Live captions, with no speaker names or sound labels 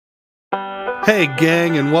Hey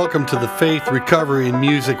gang, and welcome to the Faith, Recovery, and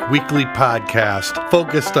Music Weekly Podcast,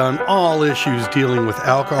 focused on all issues dealing with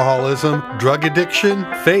alcoholism, drug addiction,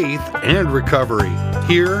 faith, and recovery.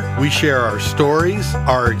 Here, we share our stories,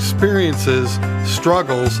 our experiences,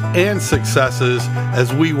 struggles, and successes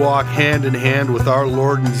as we walk hand in hand with our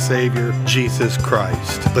Lord and Savior, Jesus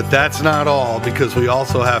Christ. But that's not all, because we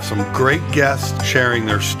also have some great guests sharing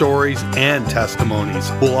their stories and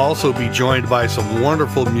testimonies. We'll also be joined by some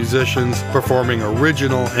wonderful musicians performing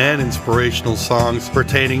original and inspirational songs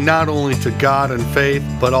pertaining not only to God and faith,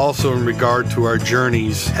 but also in regard to our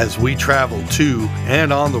journeys as we travel to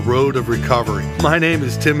and on the road of recovery. My name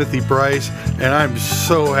is Timothy Bryce, and I'm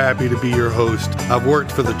so happy to be your host. I've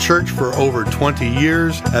worked for the church for over 20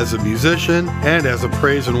 years as a musician and as a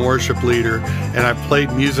praise and worship leader, and I've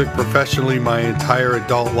played music professionally my entire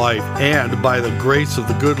adult life. And by the grace of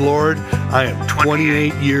the good Lord, I am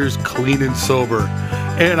 28 years clean and sober.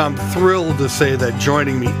 And I'm thrilled to say that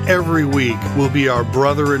joining me every week will be our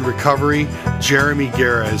brother in recovery, Jeremy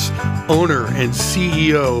Garris, owner and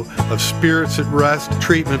CEO of Spirits at Rest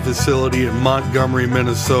Treatment Facility in Montgomery,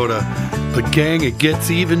 Minnesota. But gang, it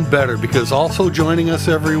gets even better, because also joining us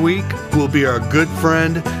every week will be our good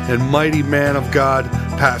friend and mighty man of God,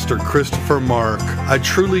 Pastor Christopher Mark. I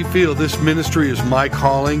truly feel this ministry is my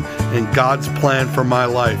calling and God's plan for my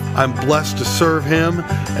life. I'm blessed to serve Him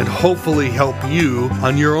and hopefully help you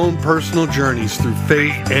on your own personal journeys through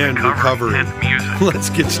faith and recovery. Let's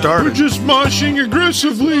get started. We're just moshing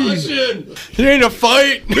aggressively. Listen, it ain't a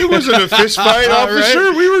fight. It wasn't a fist fight,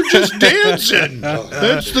 officer. Right. We were just dancing.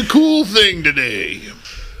 That's the cool thing today.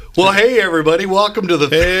 Well, hey, everybody. Welcome to the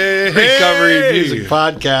Recovery Music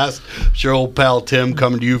Podcast. It's your old pal Tim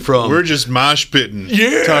coming to you from... We're just mosh pitting.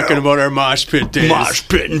 Yeah. Talking about our mosh pit days. Mosh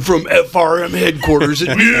pitting from FRM headquarters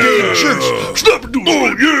at New Day Church. Stop it.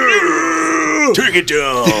 Oh, yeah. Take it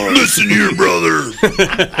down. Listen here, brother.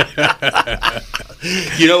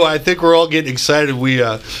 You know, I think we're all getting excited.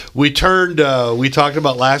 We talked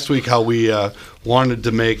about last week how we wanted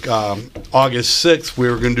to make August 6th, we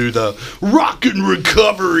were going to do the Rock and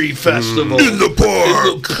Recovery Festival. In the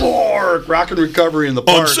park. In the park. Rock and Recovery in the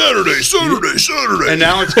park. On Saturday. And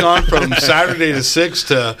now it's gone from Saturday the 6th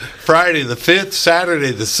to Friday the 5th,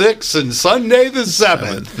 Saturday the 6th, and Sunday the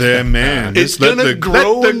 7th. Yeah, man. It's going to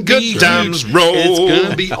grow and be times huge. roll. It's going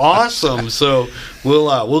to be awesome. So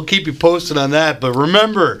we'll keep you posted on that. But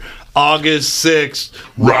remember, August 6th,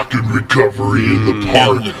 Rock and Recovery in the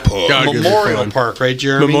park. Memorial Park, right,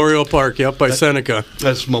 Jeremy? Memorial Park, yep, by Seneca.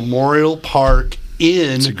 That's Memorial Park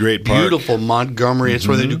in It's a great park. Beautiful Montgomery. It's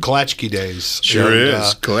where they do Kalachki Days. Sure And,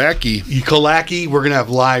 is. Kalaki. Kalaki, we're going to have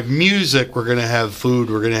live music. We're going to have food.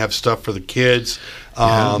 We're going to have stuff for the kids.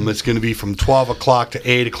 It's going to be from 12 o'clock to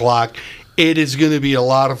 8 o'clock. It is going to be a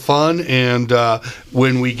lot of fun, and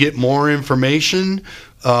when we get more information,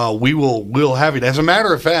 we'll have it. As a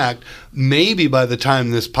matter of fact, maybe by the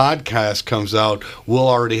time this podcast comes out, we'll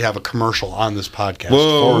already have a commercial on this podcast.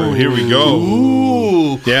 Whoa, here we go.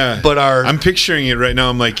 Ooh. Yeah. But I'm picturing it right now.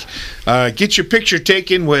 I'm like, get your picture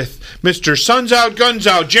taken with Mr. Suns Out, Guns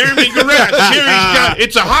Out, Jeremy Garris. Here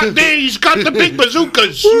it's a hot day. He's got the big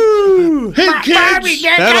bazookas. Woo. Hey, kids.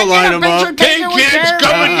 That'll line them up. Hey, kids,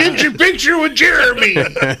 come and get your picture with Jeremy.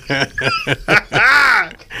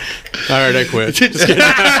 All right, I quit. It's going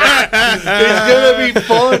to be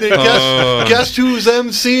fun. And guess who's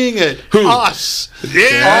emceeing it? Who? Us.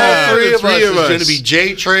 Yeah, all three the of us. It's going to be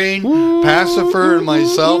J-Train, Pacifer, and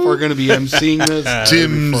myself are going to be emceeing this.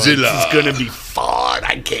 Timzilla. It's going to be fun.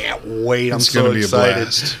 I can't wait. I'm It's so gonna be a excited.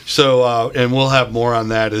 blast. So, and we'll have more on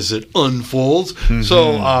that as it unfolds.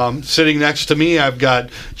 So, sitting next to me, I've got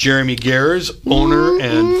Jeremy Garris, owner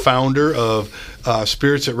and founder of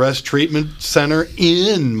Spirits at Rest Treatment Center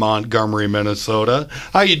in Montgomery, Minnesota.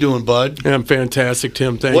 How you doing, bud? I'm fantastic,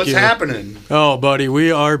 Tim. Thank you. What's happening? Oh, buddy,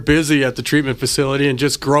 we are busy at the treatment facility and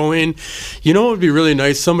just growing. You know what would be really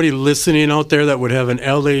nice? Somebody listening out there that would have an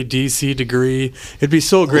LADC degree. It'd be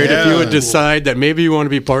so great if you would decide that maybe you want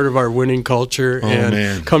to be part of our winning culture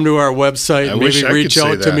and come to our website and maybe reach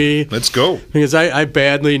out to me. Let's go. Because I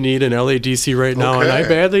badly need an LADC right now, and I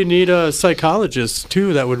badly need a psychologist,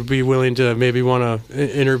 too, that would be willing to maybe want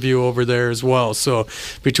to interview over there as well. So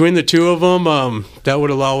between the two of them, that would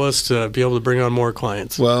allow us to be able to bring on more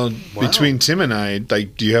clients. Well, between Tim and I,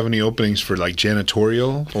 like, do you have any openings for like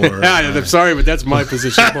janitorial? Or I'm sorry, but that's my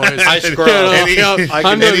position, boys. I scroll.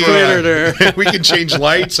 I'm the cleaner there. We can change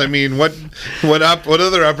lights. I mean, what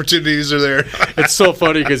other opportunities are there? It's so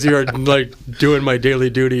funny because you are like doing my daily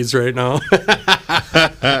duties right now.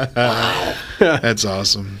 That's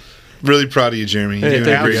awesome. Really proud of you, Jeremy. You're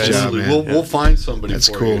doing a great job, man. We'll find somebody That's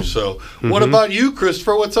for cool. you. So, what about you,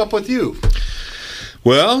 Christopher? What's up with you?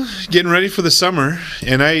 Well, getting ready for the summer,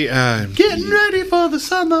 and Getting ready for the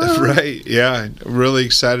summer. right, yeah, really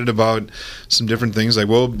excited about some different things. Like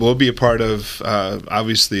we'll be a part of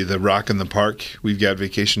obviously the Rock in the Park. We've got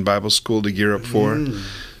Vacation Bible School to gear up for.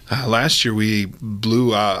 Last year we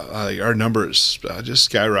blew our numbers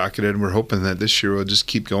just skyrocketed, and we're hoping that this year we'll just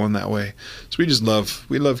keep going that way. So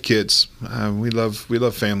we love kids, we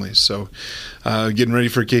love families. So getting ready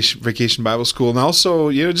for Vacation Bible School, and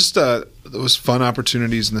also just those fun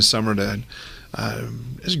opportunities in the summer to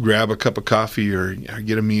just grab a cup of coffee or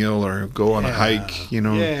get a meal or go on a hike.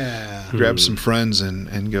 Grab some friends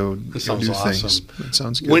and go do awesome. things. That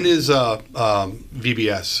sounds good. When is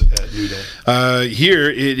VBS at New Day? Here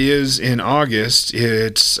it is in August.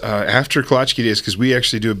 It's after Kolachki Days, because we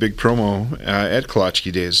actually do a big promo at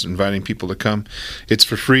Kolachki Days, inviting people to come. It's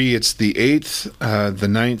for free. It's the 8th, the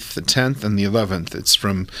 9th, the 10th, and the 11th. It's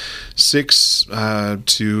from 6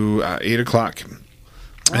 to 8 o'clock.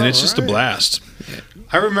 And it's just a blast.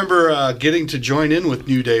 I remember getting to join in with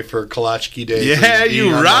New Day for Kolachki Days. Yeah,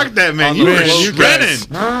 you rocked that, man. You were shredding.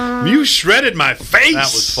 You shredded my face.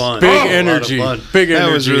 That was fun. Big energy. Big energy.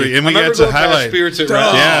 That was really, and we got to highlight. Spirits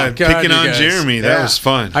at picking on Jeremy. That was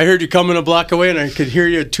fun. I heard you coming a block away, and I could hear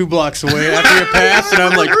you 2 blocks away after you passed, and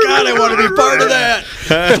I'm like, God, I want to be part of that.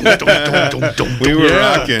 We were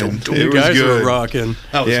rocking. You guys were rocking.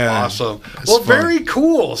 That was awesome. Well, very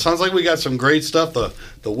cool. Sounds like we got some great stuff.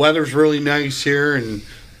 The weather's really nice here, and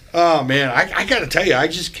oh man, I got to tell you, I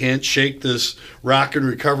just can't shake this rock and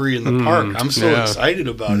recovery in the park. I'm so excited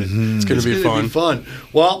about it. It's going to be fun.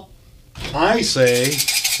 Well, I say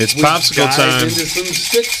it's popsicle time. Into some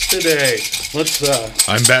sticks today. Let's.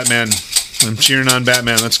 I'm Batman. I'm cheering on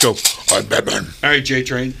Batman. Let's go. I'm Batman. All right, J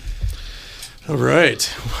Train. All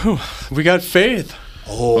right, we got faith.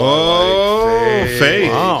 Oh,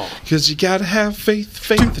 faith. Wow. Because you got to have faith.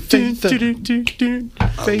 Faith. God,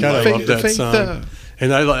 I love that song.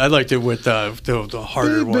 And I liked it with the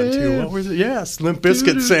harder one, too. What was it? Yes, Limp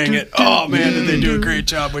Bizkit sang it. Oh, man, did they do a great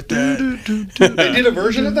job with that. They did a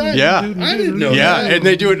version of that? Yeah. I didn't know that. Yeah, and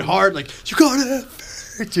they do it hard, like, you got to have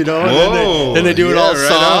faith, and then they do it all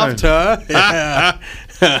right soft, huh?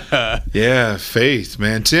 Yeah, faith,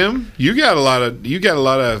 man. Tim, you got a lot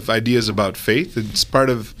of ideas about faith. It's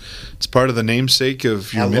part of the namesake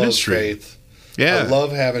of your ministry. I love faith. Yeah, I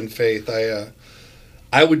love having faith.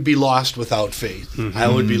 I would be lost without faith. I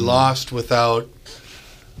would be lost without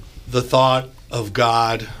the thought of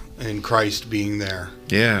God and Christ being there.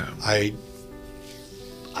 Yeah, I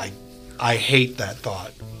hate that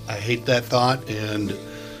thought. I hate that thought, and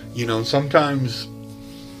sometimes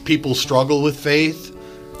people struggle with faith.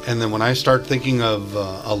 And then when I start thinking of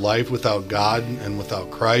a life without God and without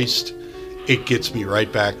Christ, it gets me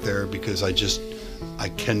right back there, because I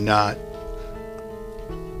cannot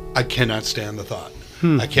stand the thought.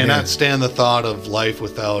 I cannot stand the thought of life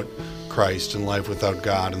without Christ and life without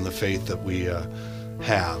God and the faith that we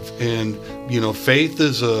have. And, faith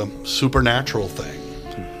is a supernatural thing.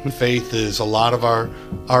 Faith is a lot of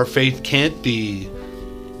our faith can't be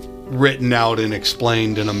written out and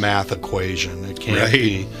explained in a math equation. It can't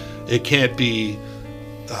be. It can't be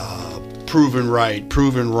proven right,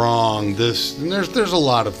 proven wrong. There's a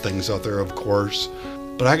lot of things out there, of course.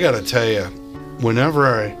 But I got to tell you, whenever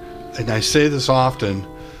I say this often,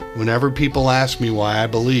 whenever people ask me why I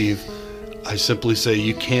believe, I simply say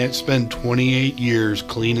you can't spend 28 years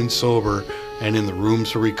clean and sober and in the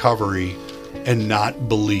rooms of recovery and not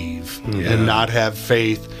believe and not have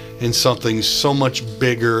faith in something so much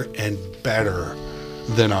bigger and better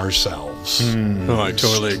than ourselves. Oh, I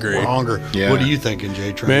totally agree. Stronger. Yeah. What are you thinking,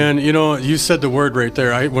 J Train? Man, you said the word right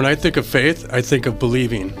there. When I think of faith, I think of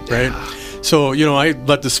believing, right? So, I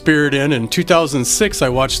let the Spirit in. In 2006, I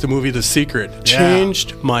watched the movie The Secret.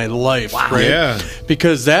 Changed my life, right? Yeah.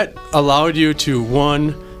 Because that allowed you to,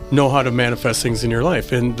 one, know how to manifest things in your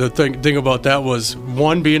life. And the thing about that was,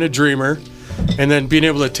 one, being a dreamer, and then being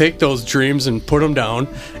able to take those dreams and put them down,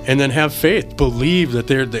 and then have faith, believe that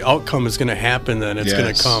the outcome is going to happen, that it's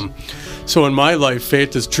going to come. So in my life,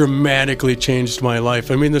 faith has dramatically changed my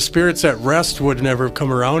life. I mean, the spirits at rest would never have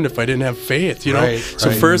come around if I didn't have faith,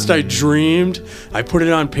 So first I dreamed, I put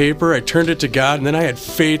it on paper, I turned it to God, and then I had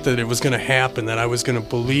faith that it was going to happen, that I was going to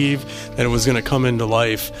believe that it was going to come into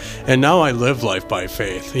life. And now I live life by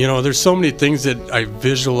faith. There's so many things that I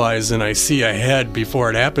visualize and I see ahead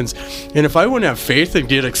before it happens. And if I wouldn't have faith and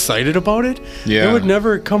get excited about it, it would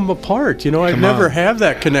never come apart. I'd never have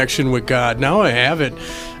that connection with God. Now I have it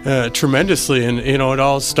tremendously, and it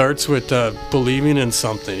all starts with believing in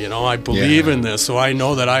something. I believe in this, so I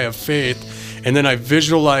know that I have faith, And then I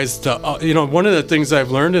visualized one of the things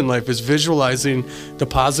I've learned in life is visualizing the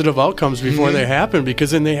positive outcomes before they happen,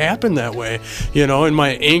 because then they happen that way. In my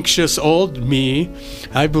anxious old me,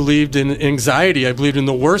 I believed in anxiety. I believed in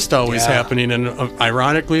the worst always happening, and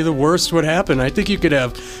ironically, the worst would happen. I think you could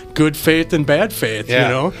have good faith and bad faith.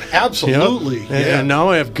 Absolutely. And now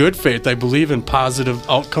I have good faith. I believe in positive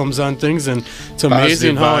outcomes on things, and it's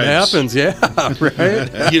amazing how it happens. Yeah,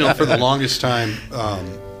 right. For the longest time,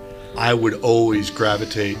 I would always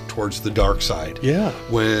gravitate towards the dark side. Yeah.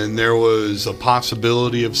 When there was a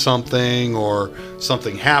possibility of something or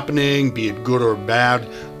something happening, be it good or bad,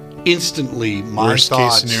 instantly my worst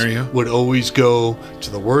thoughts case scenario would always go to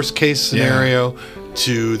the worst case scenario,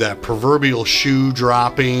 to that proverbial shoe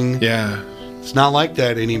dropping. Yeah. It's not like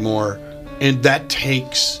that anymore. And that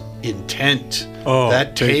takes intent.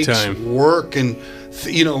 That takes time. Work. And,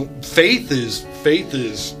 faith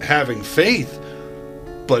is having faith.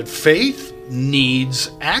 But faith needs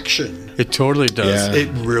action. It totally does. Yeah.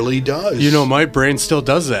 It really does. My brain still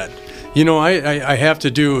does that. I have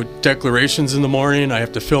to do declarations in the morning. I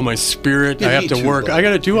have to fill my spirit. I have to work. I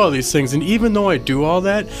got to do all these things. And even though I do all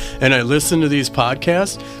that and I listen to these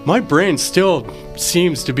podcasts, my brain still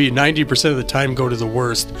seems to be 90% of the time go to the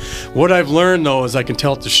worst. What I've learned, though, is I can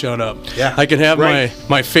tell it to shut up. Yeah. I can have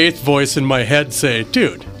my faith voice in my head say,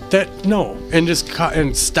 dude, no, and just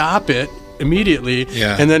and stop it immediately,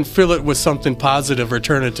 and then fill it with something positive or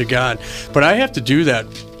turn it to God. But I have to do that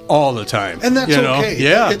all the time, and that's okay.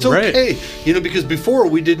 Yeah, it's okay. Because before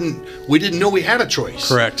we didn't know we had a choice.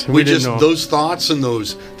 Correct. We just didn't know. Those thoughts and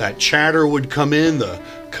that chatter would come in. The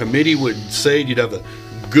committee would say you'd have the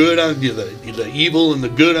good on the evil and the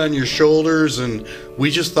good on your shoulders, and we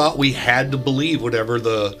just thought we had to believe whatever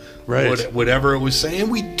whatever it was saying.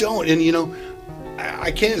 We don't, and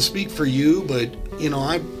I can't speak for you, but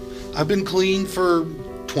I've been clean for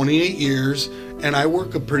 28 years, and I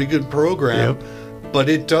work a pretty good program. Yep. But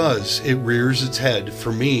it rears its head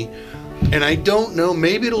for me. And I don't know,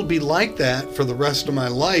 maybe it'll be like that for the rest of my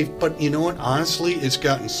life. But you know what? Honestly, it's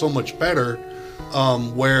gotten so much better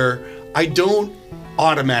where I don't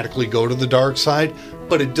automatically go to the dark side,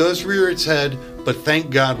 but it does rear its head. But thank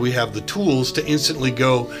God we have the tools to instantly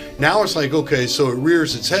go. Now it's like, okay, so it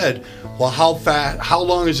rears its head. Well, how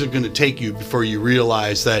long is it going to take you before you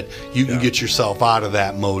realize that you can get yourself out of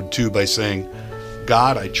that mode too by saying,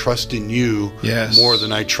 God, I trust in you more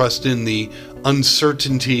than I trust in the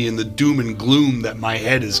uncertainty and the doom and gloom that my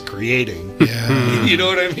head is creating. Yeah. You know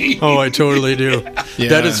what I mean? Oh, I totally do. Yeah.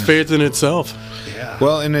 That is faith in itself. Yeah.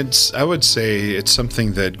 Well, and I would say it's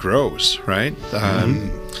something that grows, right?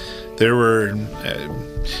 There were...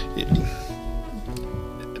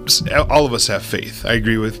 all of us have faith. I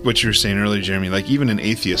agree with what you were saying earlier, Jeremy. Like, even an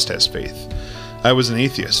atheist has faith. I was an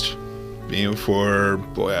atheist. For,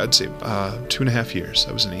 I'd say 2.5 years,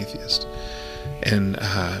 I was an atheist. And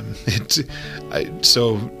I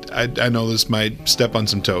know this might step on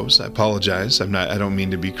some toes. I apologize. I don't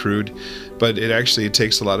mean to be crude, but it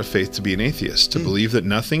takes a lot of faith to be an atheist, to believe that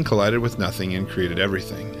nothing collided with nothing and created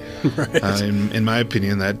everything. Right. In my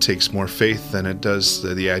opinion, that takes more faith than it does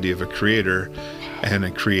the idea of a creator and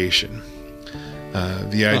a creation.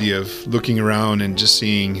 The idea of looking around and just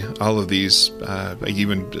seeing all of these,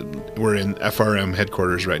 we're in FRM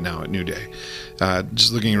headquarters right now at New Day,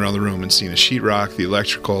 just looking around the room and seeing the sheetrock, the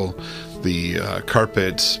electrical, the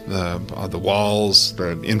carpet, the walls,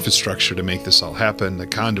 the infrastructure to make this all happen, the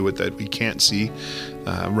conduit that we can't see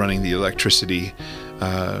running the electricity.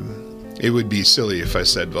 It would be silly if I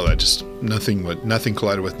said, well, nothing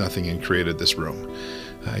collided with nothing and created this room.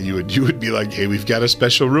 You would be like, hey, we've got a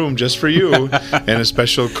special room just for you and a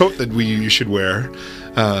special coat that you should wear,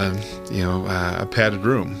 a padded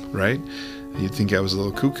room, right? You'd think I was a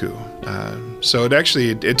little cuckoo. So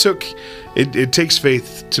it takes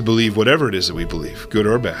faith to believe whatever it is that we believe, good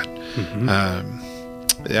or bad.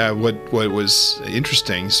 What was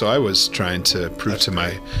interesting, so I was trying to prove to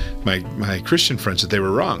my Christian friends that they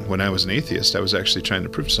were wrong. When I was an atheist, I was actually trying to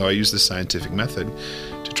prove. So I used the scientific method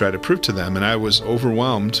to try to prove to them, and I was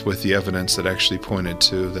overwhelmed with the evidence that actually pointed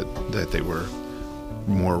to that they were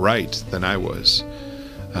more right than I was.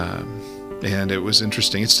 And it was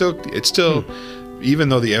interesting. It's still even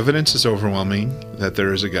though the evidence is overwhelming that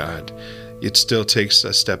there is a God, it still takes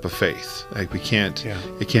a step of faith. Like it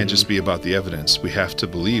can't just be about the evidence. We have to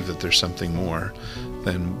believe that there's something more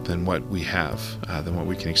than what we have, than what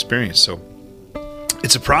we can experience. So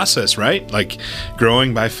it's a process, right? Like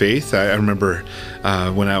growing by faith. I remember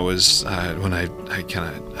when I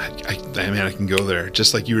can go there.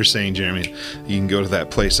 Just like you were saying, Jeremy, you can go to that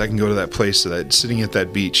place. I can go to that place, sitting at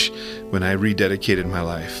that beach when I rededicated my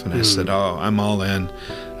life. And I said, I'm all in.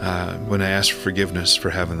 when I asked for forgiveness for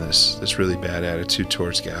having this really bad attitude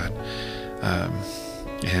towards God,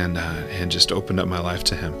 and just opened up my life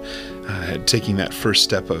to Him, taking that first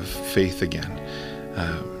step of faith again.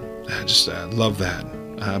 I just love that.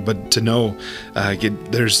 But to know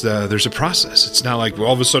there's a process. It's not like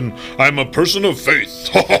all of a sudden I'm a person of faith.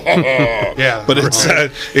 Yeah, but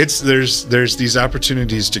there's these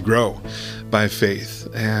opportunities to grow by faith,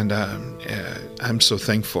 and I'm so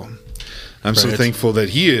thankful. I'm so thankful that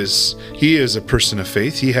he is a person of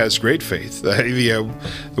faith. He has great faith. The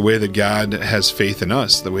way that God has faith in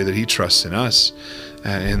us, the way that He trusts in us,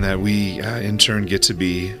 and that we in turn get to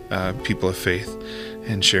be people of faith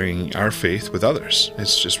and sharing our faith with others.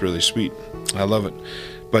 It's just really sweet. I love it.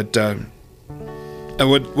 But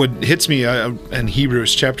what hits me in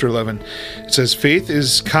Hebrews chapter 11, it says, faith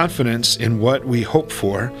is confidence in what we hope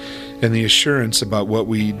for and the assurance about what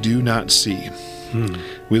we do not see.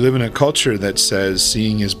 We live in a culture that says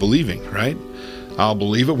seeing is believing, right? I'll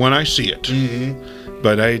believe it when I see it. Mm-hmm.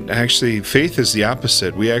 But faith is the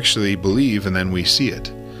opposite. We actually believe and then we see it.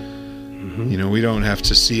 Mm-hmm. We don't have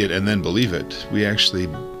to see it and then believe it. We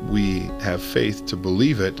have faith to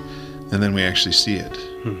believe it, and then we actually see it.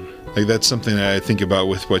 Like, that's something that I think about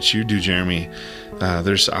with what you do, Jeremy.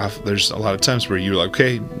 There's a lot of times where you're like,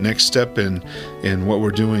 okay, next step in what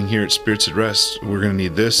we're doing here at Spirits at Rest, we're going to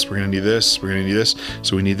need this, we're going to need this, we're going to need this.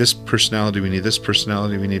 So we need this personality, we need this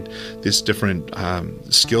personality, we need this different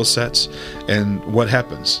skill sets. And what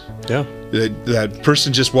happens? Yeah. That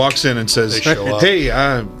person just walks in and says, hey,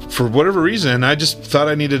 for whatever reason, I just thought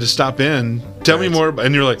I needed to stop in. Tell me more.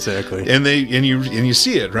 And you're like, exactly. And you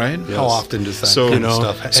see it, right? Yes. How often does that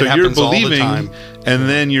stuff? So you're believing, and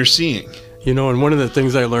then you're seeing. And one of the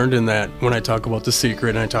things I learned in that, when I talk about the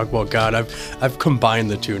secret and I talk about God, I've combined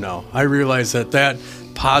the two now. I realize that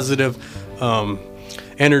positive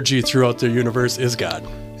energy throughout the universe is God.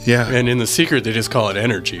 Yeah. And in the secret, they just call it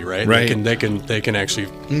energy, right? Right. They can actually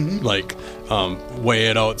weigh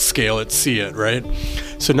it out, scale it, see it, right?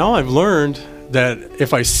 So now I've learned that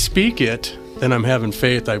if I speak it, then I'm having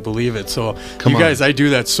faith. I believe it. So guys, I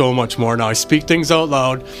do that so much more now. I speak things out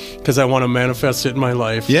loud because I want to manifest it in my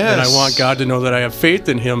life. Yes. And I want God to know that I have faith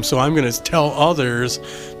in Him. So I'm going to tell others,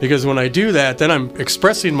 because when I do that, then I'm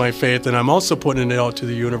expressing my faith, and I'm also putting it out to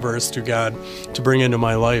the universe, to God, to bring into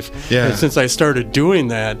my life. Yeah. And since I started doing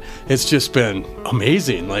that, it's just been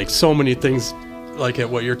amazing. Like, so many things, like at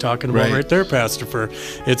what you're talking about right there, Pastor Fur.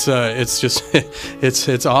 It's just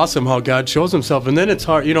it's awesome how God shows Himself. And then it's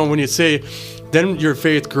hard, when you say, then your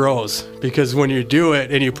faith grows, because when you do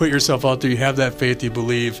it and you put yourself out there, you have that faith, you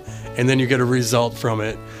believe, and then you get a result from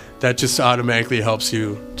it. That just automatically helps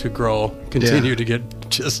you to grow, continue to get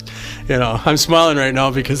I'm smiling right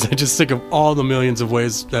now because I just think of all the millions of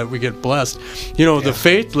ways that we get blessed. The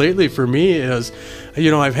faith lately for me is,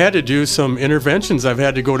 I've had to do some interventions. I've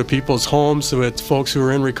had to go to people's homes with folks who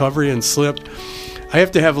are in recovery and slipped. I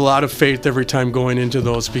have to have a lot of faith every time going into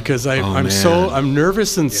those, because I'm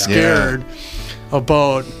nervous and scared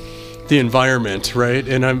about the environment, right?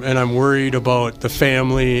 And I'm worried about the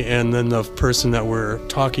family and then the person that we're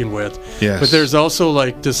talking with. Yes. But there's also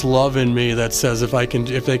like this love in me that says if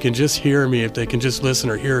they can just hear me, if they can just listen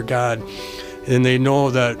or hear God, and they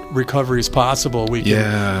know that recovery is possible, we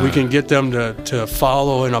can get them to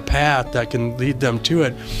follow in a path that can lead them to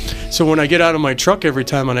it. So when I get out of my truck every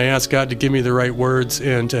time and I ask God to give me the right words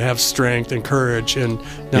and to have strength and courage and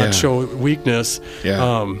not show weakness,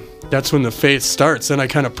 that's when the faith starts. Then I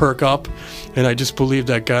kind of perk up, and I just believe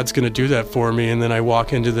that God's going to do that for me. And then I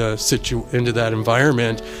walk into into that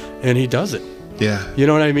environment, and He does it. Yeah. You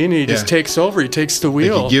know what I mean? He just takes over. He takes the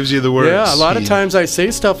wheel. Like, he gives you the words. Yeah, a lot of times I say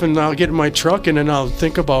stuff and I'll get in my truck and then I'll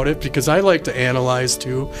think about it, because I like to analyze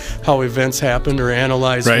too how events happened, or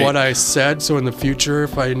analyze what I said, so in the future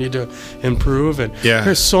if I need to improve. And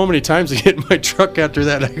there's so many times I get in my truck after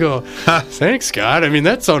that, I go, thanks God. I mean,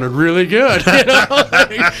 that sounded really good.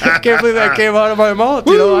 I can't believe that came out of my mouth.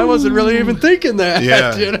 I wasn't really even thinking that.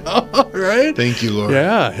 Right? Thank you, Lord.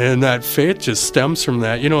 Yeah, and that faith just stems from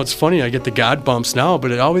that. It's funny, I get the God bumps now,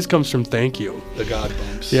 but it always comes from thank you. The God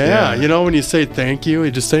bumps. Yeah. When you say thank you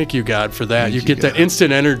just thank you, God, for that. You get that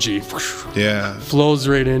instant energy. Flows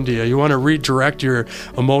right into you. You want to redirect your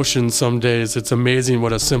emotions some days. It's amazing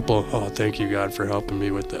what a simple, thank you, God, for helping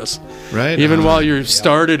me with this. Right. Even while you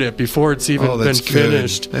started it, before it's even been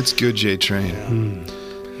finished. That's good, J Train.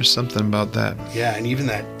 There's something about that. Yeah, and even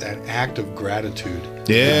that act of gratitude.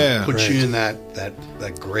 Puts you in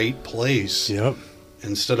that great place. Yep.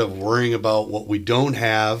 Instead of worrying about what we don't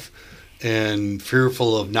have and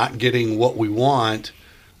fearful of not getting what we want,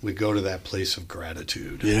 we go to that place of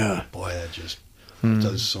gratitude. Yeah. Boy, that just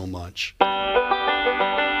does so much.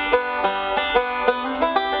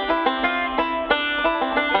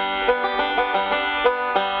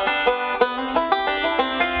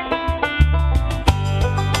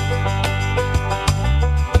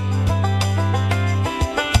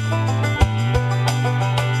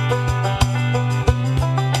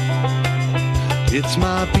 It's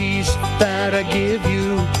my peace that I give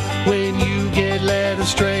you when you get led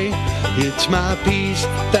astray. It's my peace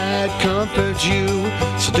that comforts you,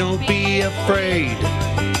 so don't be afraid.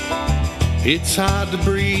 It's hard to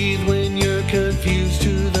breathe when you're confused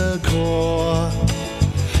to the core.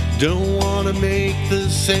 Don't want to make the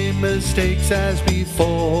same mistakes as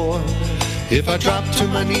before. If I drop to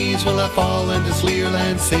my knees, will I fall and just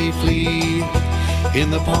land safely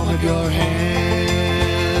in the palm of your hands?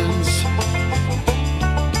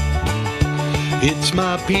 It's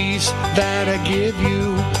my peace that I give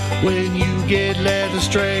you when you get led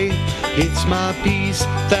astray. It's my peace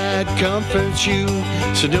that comforts you,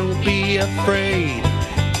 so don't be afraid.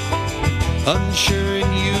 Unsure and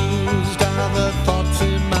used are the thoughts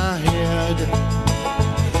in my head.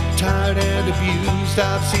 Tired and abused,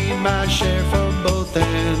 I've seen my share from both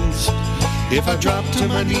ends. If I drop to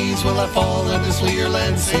my knees, will I fall and just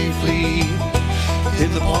land safely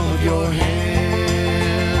in the palm of your hands?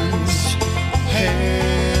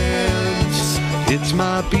 It's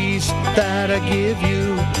my peace that I give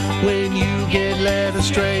you when you get led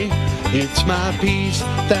astray. It's my peace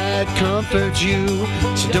that comforts you,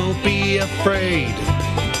 so don't be afraid.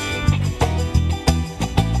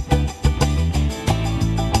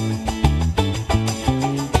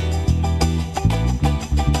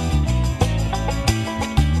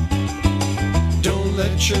 Don't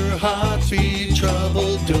let your heart be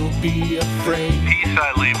troubled, don't be afraid. Peace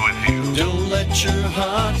I leave with you. Don't let your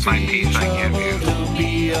heart be troubled, don't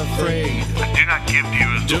be afraid. I do not give to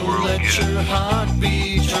you as the Don't world let gives. your heart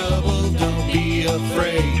be troubled, don't be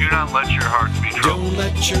afraid. Do not let your hearts be troubled. Don't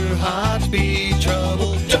let your heart be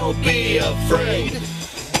troubled, don't be afraid.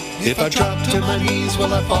 If I drop to my knees,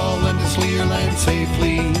 will I fall and just land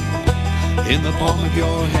safely in the palm of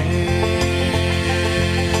your hands?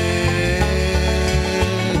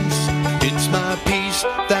 It's my peace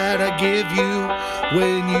that I give you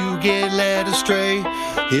when you get led astray.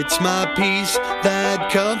 It's my peace that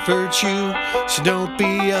comforts you, so don't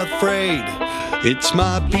be afraid. It's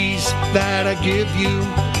my peace that I give you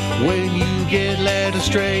when you get led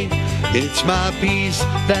astray. It's my peace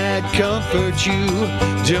that comforts you,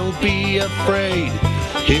 don't be afraid.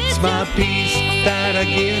 It's my peace that I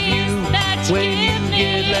give you when you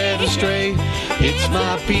get led astray. It's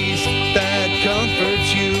my peace that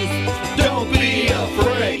comforts you, don't be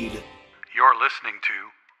afraid. You're listening to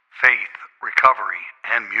Faith, Recovery,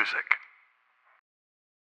 and Music.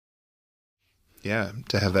 Yeah,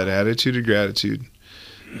 to have that attitude of gratitude.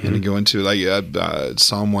 And to go into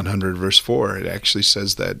Psalm 100 verse 4, it actually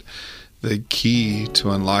says that the key to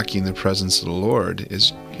unlocking the presence of the Lord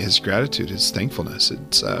is gratitude, it's thankfulness.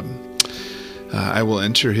 It's I will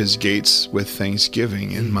enter his gates with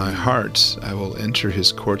thanksgiving in my heart. I will enter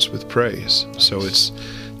his courts with praise. So it's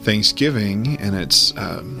thanksgiving and it's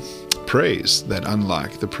praise that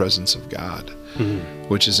unlock the presence of God,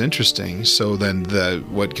 which is interesting. So then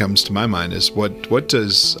what comes to my mind is what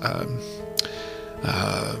does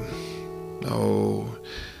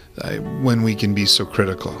when we can be so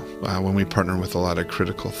critical, when we partner with a lot of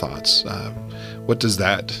critical thoughts,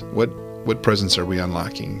 what presence are we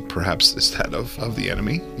unlocking? Perhaps is that of the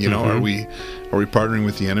enemy? You know, are we partnering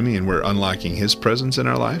with the enemy and we're unlocking his presence in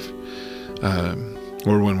our life?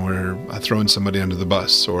 Or when we're throwing somebody under the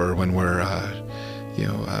bus, or when we're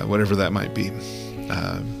whatever that might be,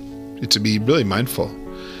 to be really mindful.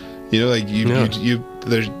 You know, like you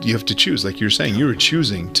have to choose. Like you're saying, you were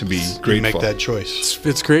choosing to be grateful. You make that choice.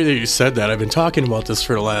 It's great that you said that. I've been talking about this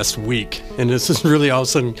for the last week, and this is really all of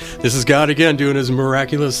a sudden, this is God again doing his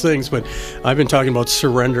miraculous things, but I've been talking about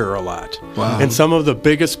surrender a lot. Wow. And some of the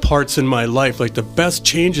biggest parts in my life, like the best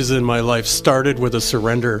changes in my life, started with a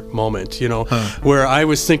surrender moment, where I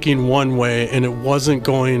was thinking one way and it wasn't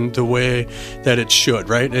going the way that it should,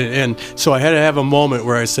 right? And so I had to have a moment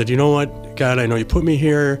where I said, you know what, God, I know you put me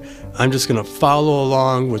here. I'm just going to follow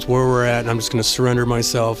along with where we're at, and I'm just going to surrender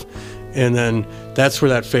myself. And then that's where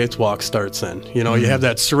that faith walk starts then. You have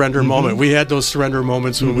that surrender moment. We had those surrender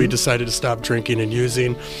moments when we decided to stop drinking and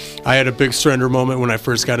using. I had a big surrender moment when I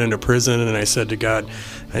first got into prison, and I said to God,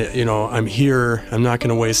 I'm here. I'm not going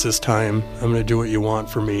to waste this time. I'm going to do what you want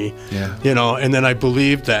for me. Yeah. And then I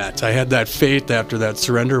believed that. I had that faith after that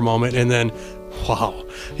surrender moment, and then wow,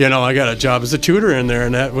 I got a job as a tutor in there,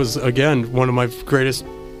 and that was, again, one of my greatest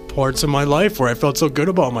parts of my life where I felt so good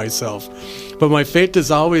about myself. But my faith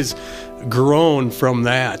has always grown from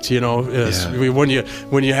that, when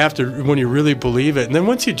you really believe it. And then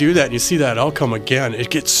once you do that and you see that outcome again,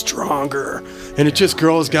 it gets stronger and it just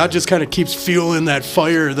grows. God just kind of keeps fueling that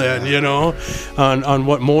fire then, on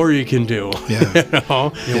what more you can do.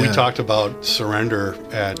 We talked about surrender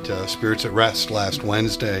at Spirits at Rest last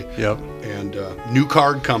Wednesday. Yep. And new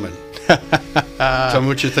card coming. Tell me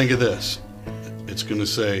what you think of this. It's going to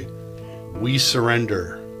say, we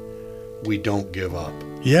surrender, we don't give up.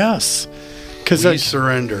 Yes. We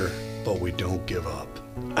surrender, but we don't give up.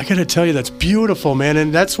 I got to tell you, that's beautiful, man.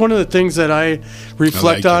 And that's one of the things that I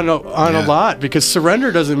reflect on a lot, because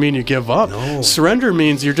surrender doesn't mean you give up. No. Surrender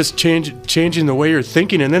means you're just changing the way you're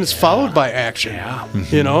thinking, and then it's followed by action. Yeah.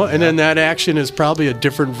 And then that action is probably a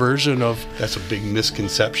different version of... That's a big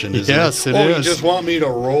misconception, isn't yes, it? Yes, it is. You just want me to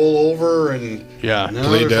roll over and... Yeah.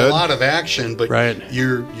 No, there's a lot of action, but right.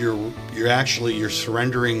 you're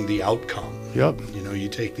surrendering the outcome. Yep. You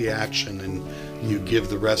take the action and you give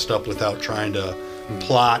the rest up without trying to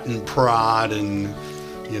plot and prod and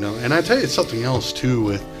I tell you something else too.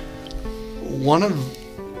 With one of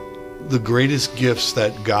the greatest gifts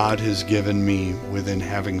that God has given me within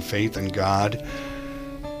having faith in God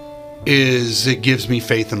is it gives me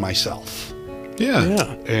faith in myself.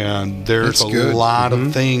 Yeah. And there's a lot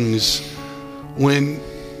of things when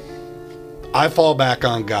I fall back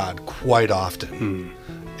on God quite often.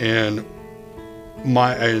 And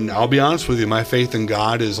I'll be honest with you, my faith in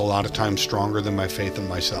God is a lot of times stronger than my faith in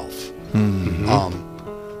myself.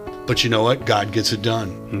 But you know what? God gets it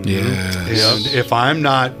done. Yes. And if I'm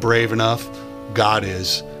not brave enough, God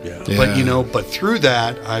is. Yeah. But but through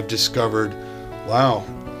that, I've discovered, wow,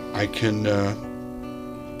 I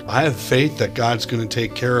have faith that God's going to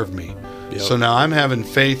take care of me. Yep. So now I'm having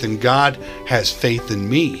faith, and God has faith in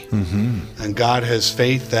me. And God has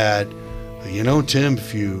faith that, Tim,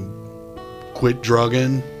 if you quit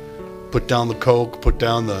drugging, put down the coke, put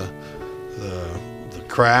down the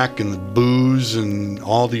crack and the booze and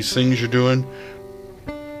all these things you're doing,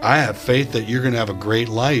 I have faith that you're going to have a great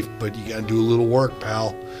life, but you got to do a little work,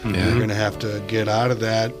 pal. You're going to have to get out of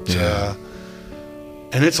that.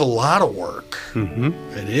 And it's a lot of work.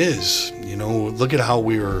 It is. Look at how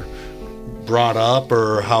we were brought up,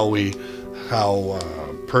 or how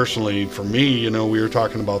personally, for me, we were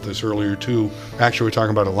talking about this earlier too. Actually, we were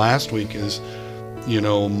talking about it last week. Is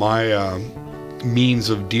my means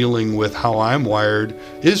of dealing with how I'm wired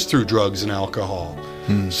is through drugs and alcohol.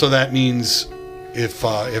 So that means if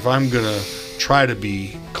I'm gonna try to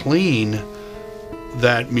be clean,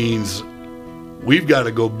 that means we've got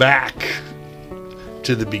to go back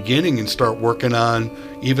to the beginning and start working on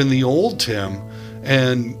even the old Tim.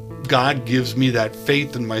 And God gives me that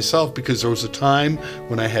faith in myself, because there was a time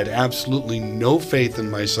when I had absolutely no faith in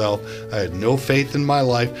myself. I had no faith in my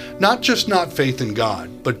life. Not just not faith in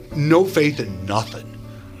God, but no faith in nothing.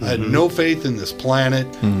 I had no faith in this planet,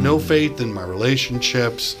 no faith in my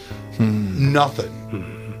relationships, nothing.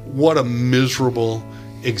 What a miserable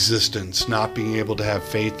existence, not being able to have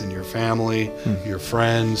faith in your family, your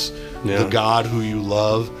friends, the God who you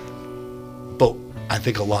love. But I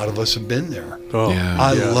think a lot of us have been there.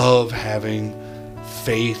 I love having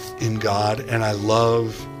faith in God, and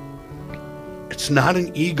it's not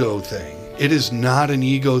an ego thing. It is not an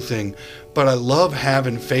ego thing, but I love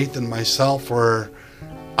having faith in myself where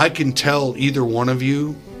I can tell either one of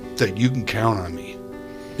you that you can count on me,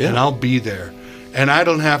 and I'll be there. And I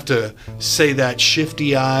don't have to say that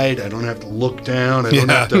shifty-eyed. I don't have to look down. I don't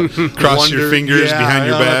have to cross your fingers behind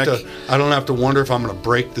your back. I don't have to wonder if I'm going to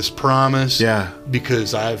break this promise.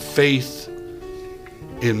 Because I have faith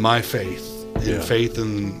in my faith, and faith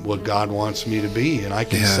in what God wants me to be, and I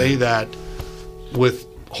can say that with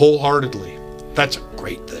wholeheartedly. That's a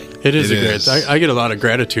great thing. It is great. I get a lot of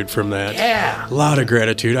gratitude from that. Yeah, a lot of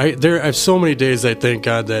gratitude. I have so many days I thank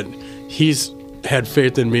God that He's had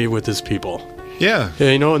faith in me with His people. Yeah.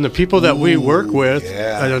 And the people that we work with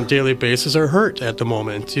on a daily basis are hurt at the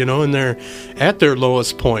moment, and they're at their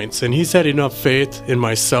lowest points. And He's had enough faith in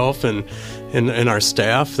myself and our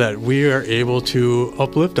staff that we are able to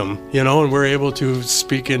uplift them, and we're able to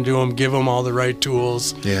speak into them, give them all the right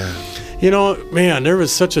tools. Yeah. Man, there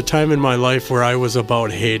was such a time in my life where I was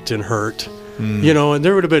about hate and hurt. And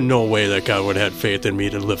there would have been no way that God would have had faith in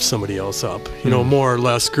me to lift somebody else up, more or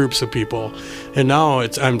less groups of people. And now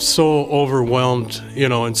I'm so overwhelmed,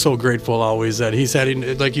 and so grateful always that He's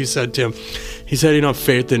had, like you said, Tim, He's had enough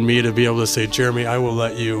faith in me to be able to say, Jeremy, I will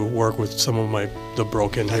let you work with some of the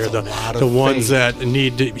broken here, the ones that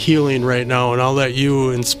need healing right now, and I'll let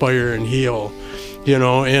you inspire and heal.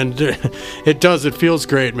 And it feels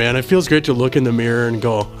great, man. It feels great to look in the mirror and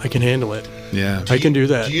go, I can handle it. Yeah. I can do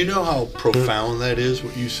that. Do you know how profound that is,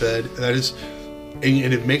 what you said? That is,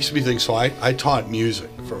 and it makes me think, so I taught music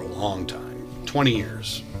for a long time, 20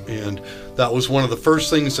 years. And that was one of the first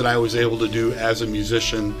things that I was able to do as a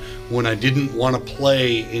musician when I didn't want to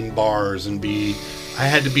play in bars and I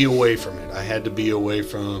had to be away from it. I had to be away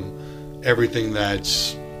from everything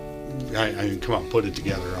that's, come on, put it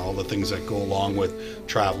together, all the things that go along with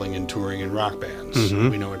traveling and touring in rock bands. Mm-hmm.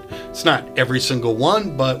 We know it's not every single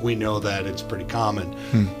one, but we know that it's pretty common.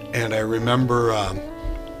 And I remember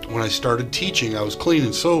when I started teaching, I was clean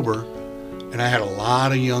and sober, and I had a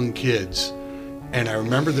lot of young kids. And I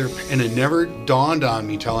remember and it never dawned on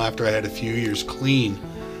me till after I had a few years clean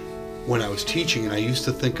when I was teaching, and I used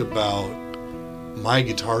to think about my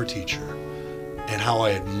guitar teacher and how I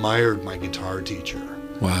admired my guitar teacher.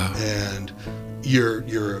 Wow. And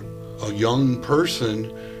you're a young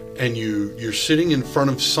person, and you're sitting in front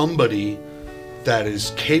of somebody that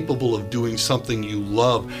is capable of doing something you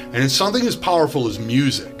love. And it's something as powerful as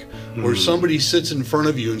music. Where somebody sits in front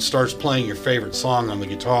of you and starts playing your favorite song on the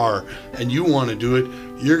guitar and you want to do it,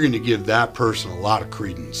 you're going to give that person a lot of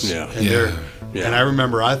credence. And I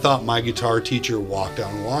remember I thought my guitar teacher walked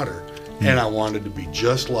on water, and I wanted to be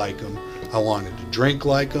just like him. I wanted to drink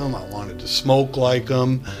like him. I wanted to smoke like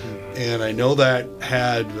him. And I know that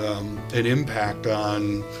had an impact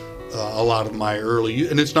on a lot of my early,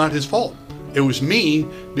 and it's not his fault. It was me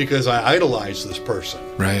because I idolized this person.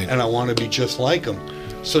 Right. And I want to be just like him.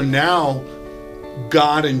 So now,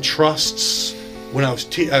 God entrusts. When I was,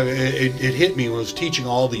 it hit me when I was teaching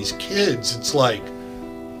all these kids. It's like,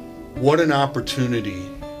 what an opportunity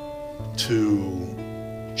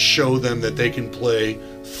to show them that they can play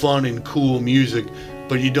fun and cool music,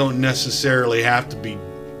 but you don't necessarily have to be,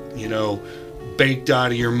 baked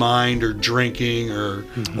out of your mind or drinking or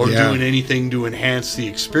doing anything to enhance the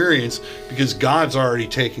experience, because God's already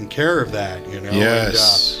taken care of that.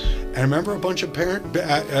 Yes. And I remember a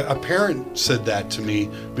parent said that to me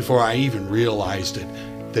before I even realized it.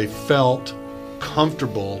 They felt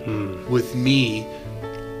comfortable with me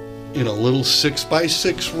in a little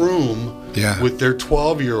 6x6 room with their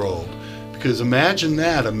 12-year-old. Because imagine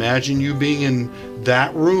that. Imagine you being in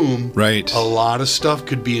that room. Right. A lot of stuff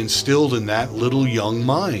could be instilled in that little young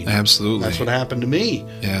mind. Absolutely. That's what happened to me.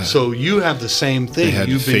 Yeah. So you have the same thing. They had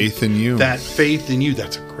faith in you. That faith in you,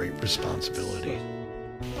 that's a great responsibility.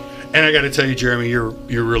 And I got to tell you, Jeremy, you're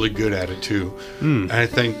really good at it too. I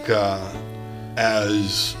think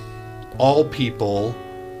as all people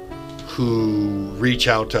who reach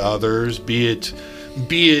out to others, be it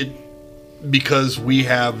because we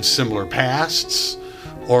have similar pasts,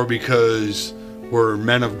 or because we're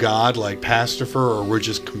men of God like Pastor, or we're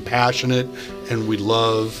just compassionate and we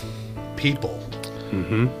love people,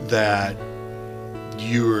 that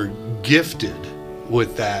you're gifted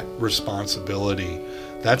with that responsibility.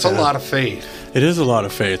 That's a lot of faith. It is a lot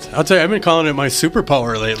of faith. I'll tell you, I've been calling it my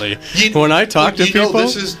superpower lately. When I talk to people,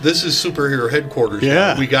 this is superhero headquarters.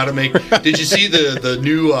 Yeah, now. We got to make. Did you see the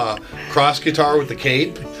new cross guitar with the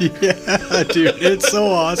cape? Yeah, dude, it's so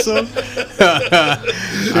awesome.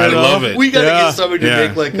 I love it. We got to get somebody to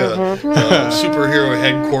make like a superhero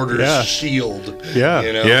headquarters shield. Yeah.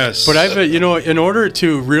 Yes. But I've in order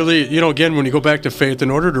to really, again, when you go back to faith,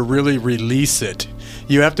 in order to really release it,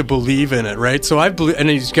 you have to believe in it, right? So and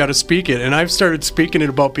he's got to speak it. And I've started speaking it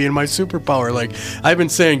about being my superpower. Like, I've been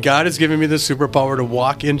saying, God has given me the superpower to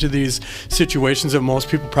walk into these situations that most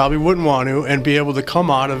people probably wouldn't want to, and be able to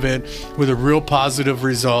come out of it with a real positive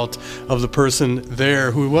result of the person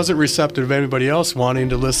there who wasn't receptive of anybody else wanting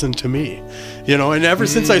to listen to me. And ever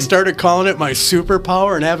since I started calling it my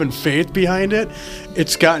superpower and having faith behind it,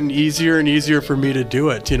 it's gotten easier and easier for me to do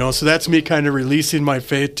it. So that's me kind of releasing my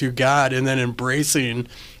faith to God and then embracing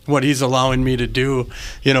what he's allowing me to do,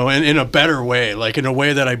 in a better way, like in a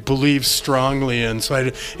way that I believe strongly in.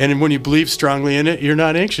 And when you believe strongly in it, you're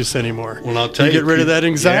not anxious anymore. Well, I'll tell you, get rid of that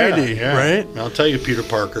anxiety, right? And I'll tell you, Peter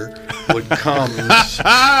Parker, what comes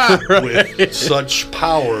with such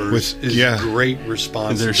powers is great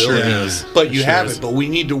responsibility. There sure is. But you have it, but we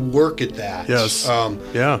need to work at that. Yes.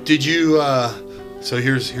 Did you, so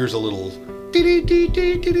here's a little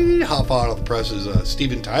hop out of the presses.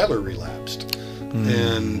 Steven Tyler relapsed.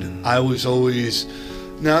 And I was always,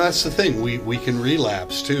 now that's the thing, we can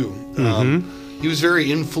relapse too. He was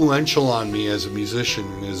very influential on me as a musician,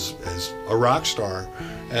 as a rock star,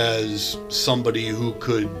 as somebody who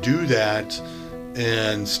could do that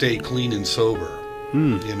and stay clean and sober,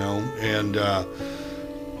 and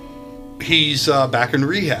he's back in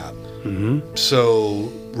rehab.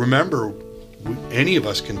 So remember, any of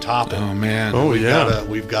us can top it. Oh man. Oh,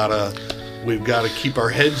 We've got to keep our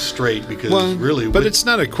heads straight because but it's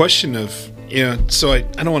not a question of, so I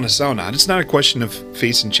don't want to sound odd. It's not a question of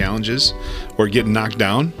facing challenges or getting knocked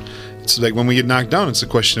down. It's like when we get knocked down, it's a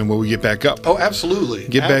question of will we get back up? Oh, absolutely.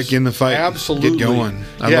 Get back in the fight. Absolutely. Get going.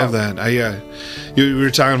 I love that. We were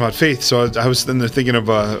talking about faith, so I was then thinking of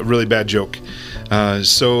a really bad joke.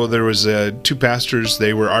 So there was two pastors.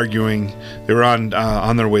 They were arguing. They were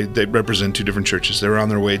on their way. They represent two different churches. They were on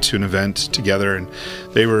their way to an event together, and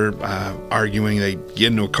they were arguing. They get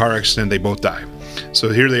into a car accident. They both die. So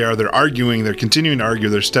here they are. They're arguing. They're continuing to argue.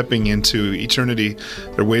 They're stepping into eternity.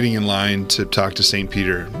 They're waiting in line to talk to St.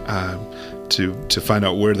 Peter to find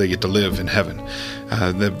out where they get to live in heaven.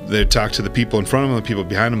 They talk to the people in front of them, the people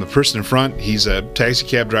behind them. The person in front, he's a taxi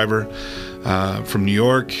cab driver from New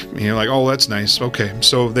York. Like, oh, that's nice. Okay.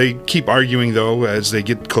 So they keep arguing, though, as they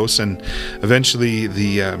get close, and eventually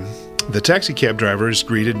the taxi cab driver is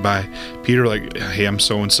greeted by Peter, like, hey, I'm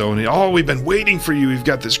so-and-so. And we've been waiting for you. We've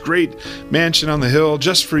got this great mansion on the hill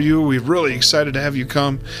just for you. We're really excited to have you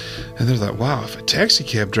come. And they're like, wow, if a taxi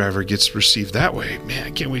cab driver gets received that way, man,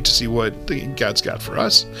 I can't wait to see what God's got for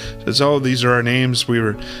us. Says, these are our names. We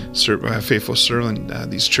were faithful serving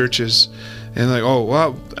these churches. And like, oh,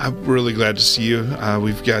 wow, I'm really glad to see you.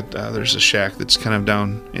 We've got, there's a shack that's kind of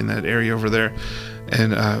down in that area over there.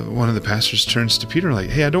 And one of the pastors turns to Peter like,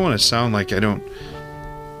 hey, I don't want to sound like I'm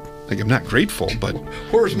not grateful, but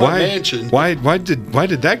where's my mansion? Why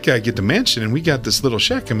did that guy get the mansion and we got this little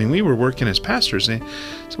shack? I mean, we were working as pastors. And he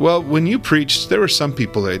said, well, when you preached, there were some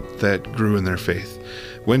people that grew in their faith.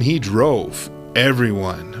 When he drove,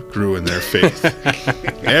 everyone grew in their faith.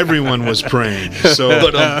 Everyone was praying. So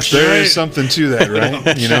there is something to that,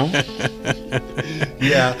 right?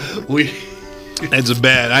 Yeah, It's a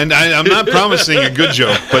bad. I'm not promising a good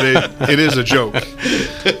joke, but it is a joke.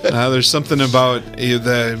 There's something about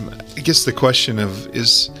I guess the question of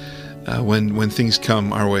is when things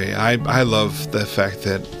come our way. I love the fact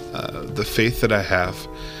that the faith that I have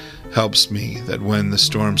helps me. That when the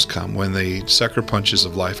storms come, when the sucker punches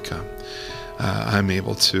of life come, I'm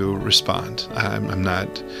able to respond. I'm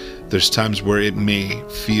not. There's times where it may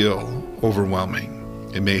feel overwhelming.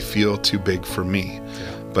 It may feel too big for me.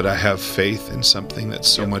 But I have faith in something that's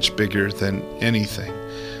so much bigger than anything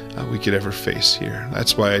we could ever face here.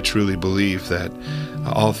 That's why I truly believe that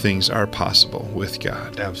all things are possible with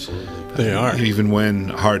God. Absolutely. They are. Even when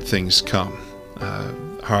hard things come,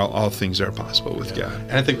 all things are possible with God.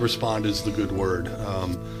 And I think respond is the good word.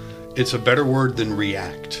 It's a better word than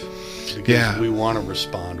react. Because we want to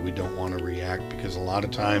respond. We don't want to react because a lot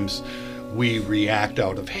of times we react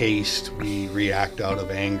out of haste. We react out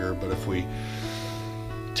of anger. But if we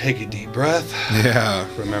take a deep breath.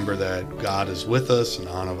 Remember that God is with us and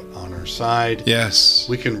on our side. Yes.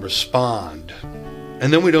 We can respond.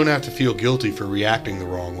 And then we don't have to feel guilty for reacting the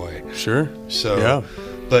wrong way. Sure. So,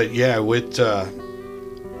 but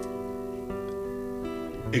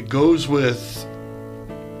it goes with,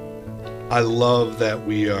 I love that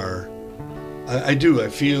we are, I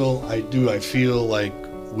feel like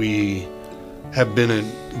we have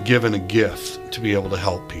been given a gift to be able to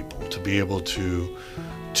help people, to be able to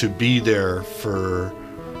be there for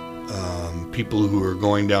people who are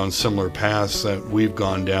going down similar paths that we've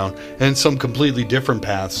gone down, and some completely different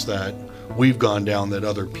paths that we've gone down that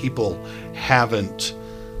other people haven't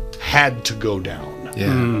had to go down.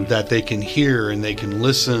 That they can hear and they can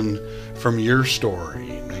listen from your story.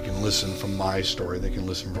 They can listen from my story. They can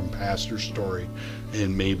listen from Pastor's story,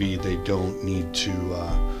 and maybe they don't need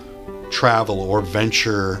to travel or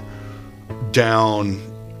venture down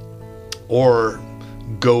or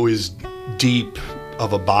go as deep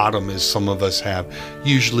of a bottom as some of us have.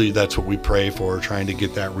 Usually that's what we pray for, trying to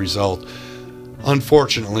get that result.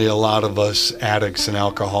 Unfortunately, a lot of us addicts and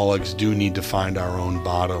alcoholics do need to find our own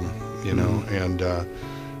bottom, and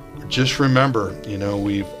just remember,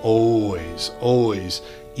 we've always,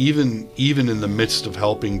 even in the midst of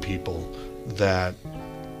helping people, that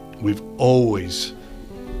we've always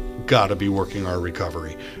got to be working our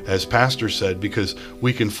recovery, as Pastor said, because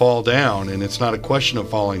we can fall down, and it's not a question of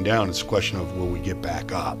falling down, it's a question of will we get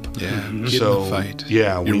back up. Get in the fight.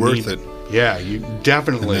 You're worth it. Yeah, you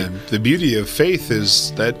definitely. The beauty of faith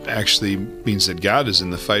is that actually means that God is in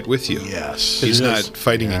the fight with you. Yes. He's not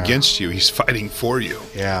fighting against you, he's fighting for you.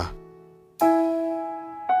 Yeah.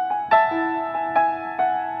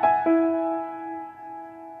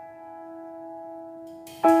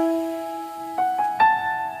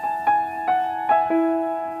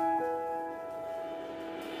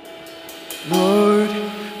 Lord,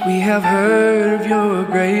 we have heard of your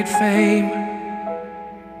great fame.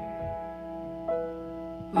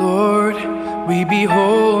 Lord, we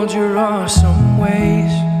behold your awesome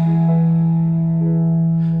ways.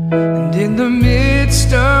 And in the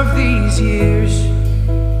midst of these years,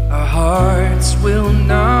 our hearts will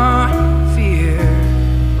not fear.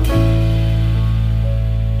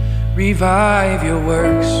 Revive your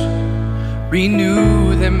works,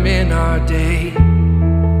 renew them in our day.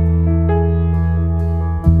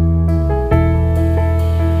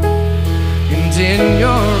 And in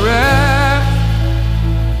your wrath,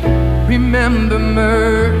 remember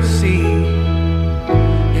mercy.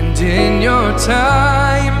 And in your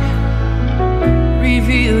time,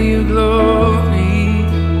 reveal your glory.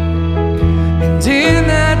 And in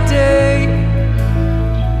that day,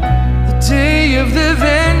 the day of the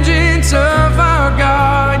vengeance of our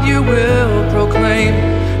God, you will proclaim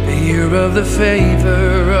the year of the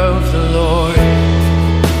favor of the Lord.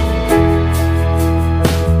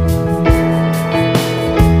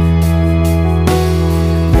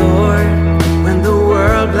 Lord, when the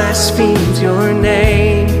world blasphemes your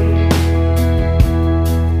name,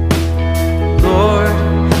 Lord,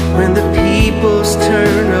 when the peoples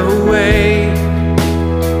turn away,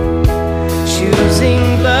 choosing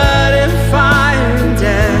blood and fire and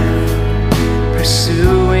death,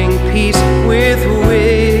 pursuing peace with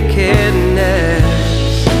wickedness,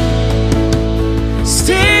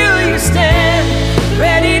 still you stand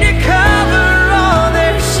ready to cover all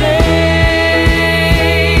their shame.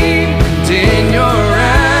 And in your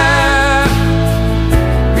wrath,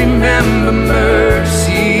 remember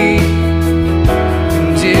mercy.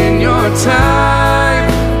 And in your time,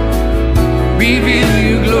 reveal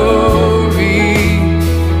your glory.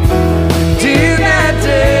 And in that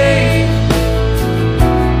day,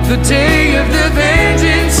 the day of the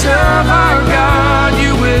vengeance of our God,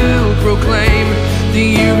 you will proclaim the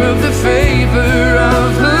year of the favor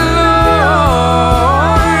of the Lord.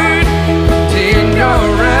 And in your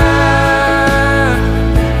wrath,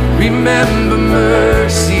 remember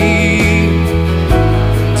mercy.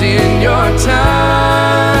 And in your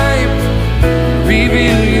time,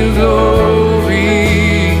 reveal your glory.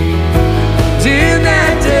 And in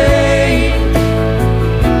that day,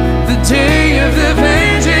 the day of the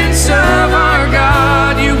vengeance of our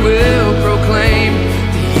God, you will proclaim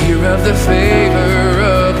the year of the favor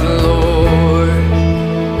of the Lord.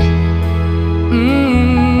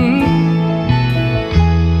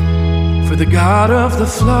 For the God of the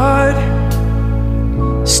flood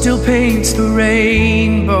still paints the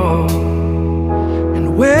rainbow,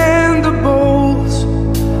 and when the bowls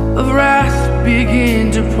of wrath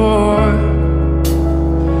begin to pour,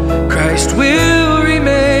 Christ will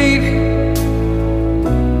remain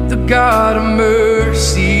the God of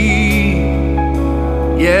mercy,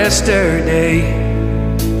 yesterday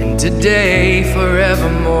and today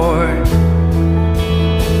forevermore.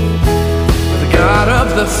 The God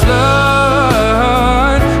of the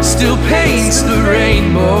flood still paints the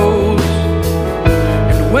rainbows,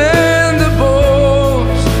 and when the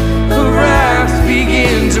bowls of wrath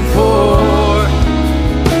begin to pour,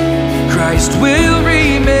 Christ will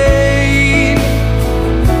remain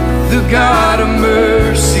the God of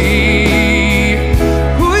mercy,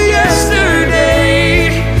 who yesterday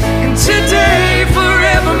and today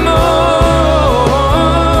forevermore,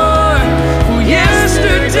 who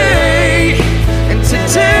yesterday and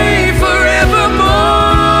today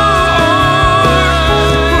forevermore,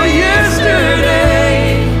 who yesterday,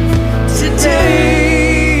 today,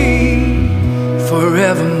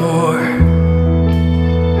 forevermore.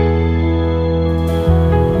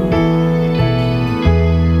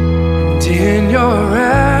 In your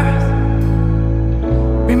wrath,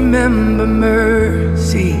 remember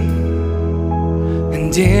mercy.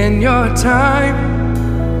 And in your time,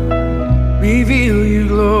 reveal your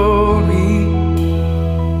glory.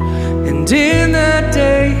 And in that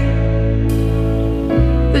day,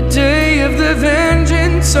 the day of the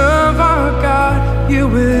vengeance of our God, you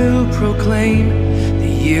will proclaim the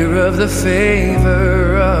year of the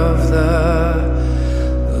favor of the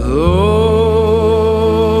Lord.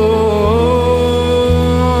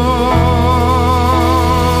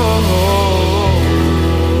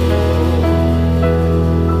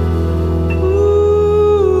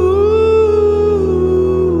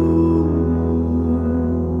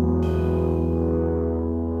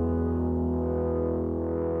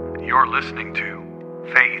 You're listening to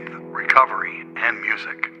Faith, Recovery, and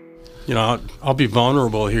Music. You know, I'll be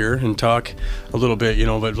vulnerable here and talk a little bit, you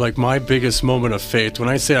know, but like my biggest moment of faith, when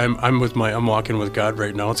I say I'm walking with God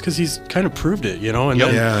right now, it's because He's kind of proved it, you know, and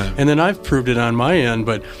then I've proved it on my end.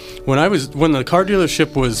 But when I was going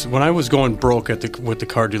broke with the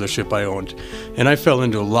car dealership I owned, and I fell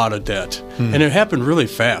into a lot of debt, and it happened really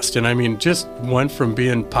fast. And I mean, just went from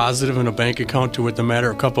being positive in a bank account to, within a matter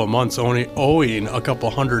of a couple of months, only owing a couple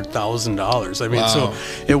 $100,000. I mean, so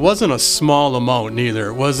it wasn't a small amount neither.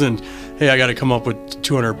 It wasn't, hey, I got to come up with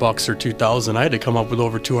 $200 or $2,000. I had to come up with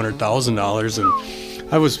over $200,000, and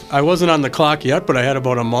I wasn't on the clock yet, but I had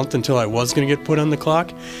about a month until I was going to get put on the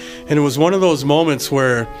clock. And it was one of those moments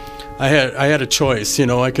where I had a choice. You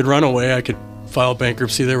know, I could run away, I could file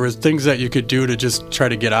bankruptcy. There was things that you could do to just try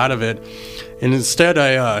to get out of it. And instead,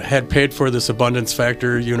 I had paid for this Abundance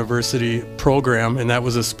Factor University program, and that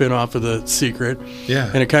was a spin-off of The Secret.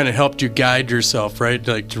 Yeah. And it kind of helped you guide yourself, right,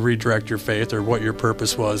 like to redirect your faith or what your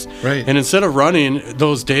purpose was. Right. And instead of running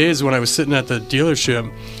those days when I was sitting at the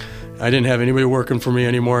dealership, I didn't have anybody working for me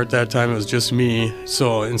anymore at that time. It was just me.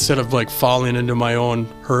 So instead of like falling into my own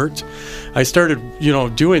hurt, I started, you know,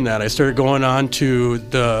 doing that. I started going on to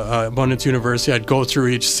the Abundance University. I'd go through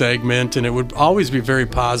each segment, and it would always be very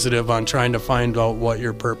positive on trying to find out what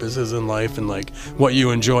your purpose is in life and like what you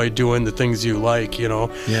enjoy doing, the things you like, you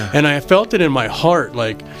know. Yeah. And I felt it in my heart,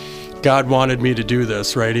 like God wanted me to do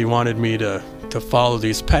this, right? He wanted me to follow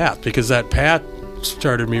this path, because that path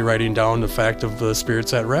started me writing down the fact of the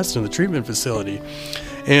spirits at rest in the treatment facility.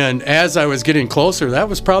 And as I was getting closer, that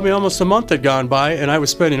was probably almost a month had gone by, and I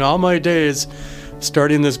was spending all my days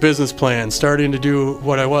starting this business plan, starting to do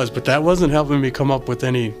what I was, but that wasn't helping me come up with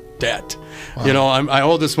any debt. Wow. You know, I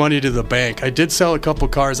owe this money to the bank. I did sell a couple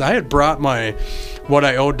cars. I had brought what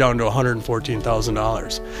I owed down to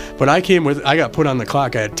 $114,000. But I got put on the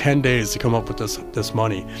clock. I had 10 days to come up with this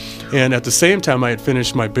money. And at the same time, I had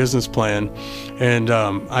finished my business plan, and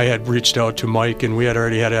I had reached out to Mike, and we had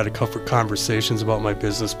already had a couple of conversations about my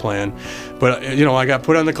business plan. But, you know, I got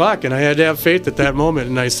put on the clock, and I had to have faith at that moment.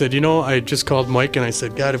 And I said, you know, I just called Mike, and I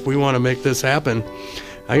said, God, if we want to make this happen,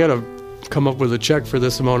 I got to come up with a check for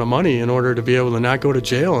this amount of money in order to be able to not go to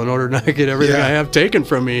jail, in order to not get everything I have taken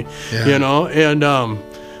from me, you know. And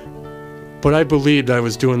but I believed I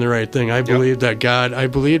was doing the right thing. I believed that God, I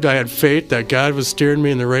believed I had faith that God was steering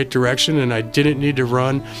me in the right direction, and I didn't need to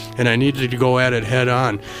run, and I needed to go at it head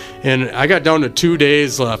on. And I got down to 2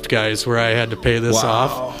 days left, guys, where I had to pay this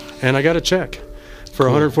off, and I got a check for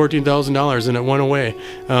 $114,000, and it went away.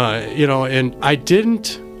 You know, and I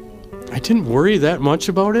didn't worry that much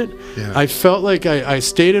about it. Yeah. I felt like I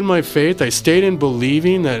stayed in my faith. I stayed in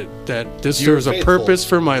believing that there was a purpose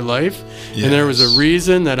for my life, and there was a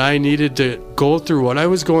reason that I needed to go through what I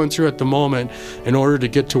was going through at the moment in order to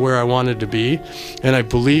get to where I wanted to be, and I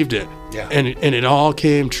believed it. Yeah. And it all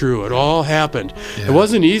came true. It all happened. Yeah. It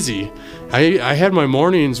wasn't easy. I had my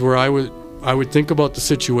mornings where I would think about the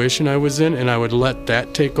situation I was in, and I would let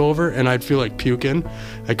that take over, and I'd feel like puking.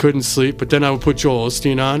 I couldn't sleep, but then I would put Joel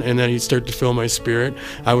Osteen on, and then he'd start to fill my spirit.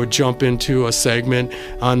 I would jump into a segment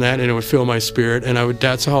on that, and it would fill my spirit, and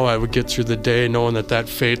that's how I would get through the day, knowing that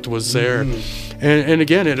faith was there. And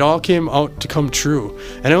again, it all came out to come true.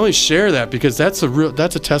 And I only share that because that's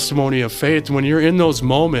a testimony of faith. When you're in those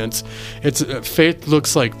moments, faith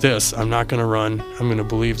looks like this. I'm not going to run. I'm going to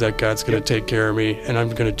believe that God's going to take care of me, and I'm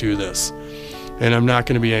going to do this. And I'm not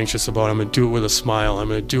going to be anxious about it. I'm going to do it with a smile. I'm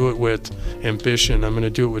going to do it with ambition. I'm going to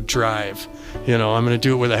do it with drive. You know, I'm going to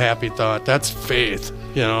do it with a happy thought. That's faith,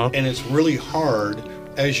 you know. And it's really hard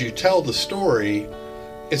as you tell the story.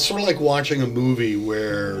 It's sort of like watching a movie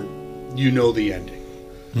where you know the ending.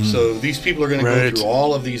 So these people are going to go through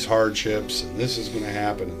all of these hardships, and this is going to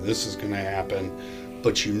happen, and this is going to happen.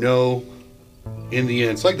 But you know, in the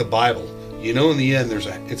end, it's like the Bible. You know, in the end,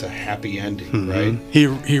 it's a happy ending, right? He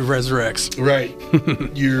resurrects. Right.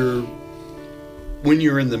 When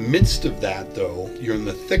you're in the midst of that, though, you're in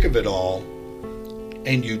the thick of it all,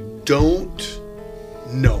 and you don't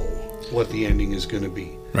know what the ending is going to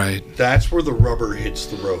be. Right. That's where the rubber hits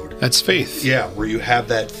the road. That's faith. Yeah, where you have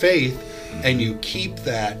that faith, and you keep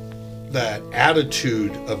that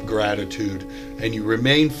attitude of gratitude, and you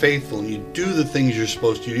remain faithful, and you do the things you're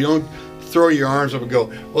supposed to. You don't throw your arms up and go,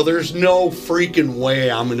 well, there's no freaking way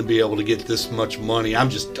I'm going to be able to get this much money. I'm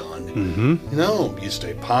just done. No, you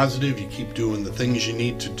stay positive. You keep doing the things you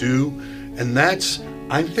need to do. And I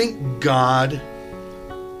think God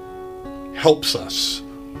helps us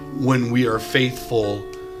when we are faithful,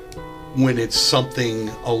 when it's something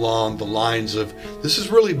along the lines of, this is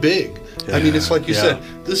really big. I mean, it's like you said,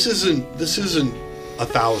 this isn't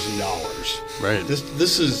 $1,000. Right.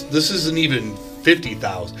 This isn't even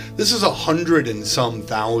 $50,000. This is $100 and some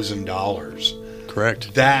 $1,000.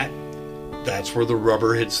 Correct. That's where the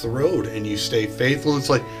rubber hits the road, and you stay faithful. It's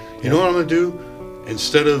like, you know what I'm going to do?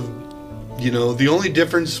 Instead of, the only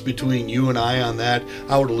difference between you and I on that,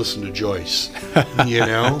 I would have listened to Joyce,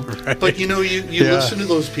 Right. But, you listen to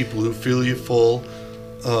those people who fill you full.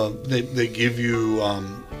 They give you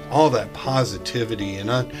all that positivity and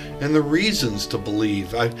the reasons to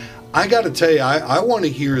believe. I got to tell you, I want to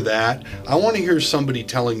hear that. I want to hear somebody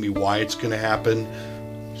telling me why it's going to happen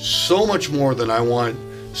so much more than I want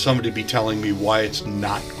somebody to be telling me why it's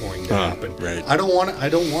not going to happen. Right. I don't want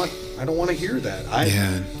to hear that. I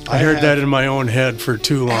heard that in my own head for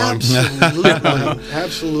too long.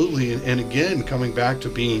 Absolutely. And again, coming back to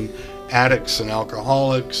being addicts and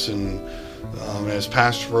alcoholics, and as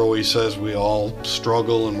Pastor always says, we all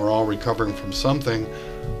struggle and we're all recovering from something.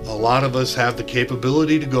 A lot of us have the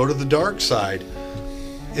capability to go to the dark side.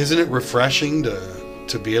 Isn't it refreshing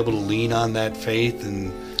to be able to lean on that faith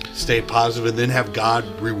and stay positive, and then have God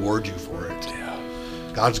reward you for it? Yeah.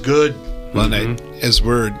 God's good. Well, as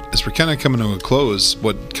we're kind of coming to a close,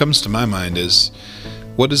 what comes to my mind is,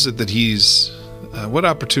 what is it that what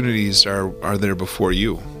opportunities are there before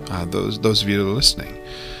you? Those of you that are listening,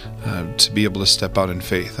 to be able to step out in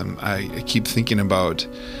faith. I keep thinking about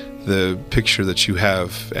the picture that you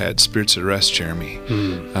have at Spirits at Rest, Jeremy,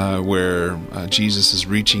 where Jesus is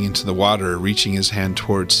reaching into the water, reaching his hand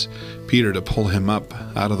towards Peter to pull him up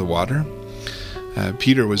out of the water.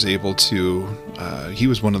 Peter was able to, he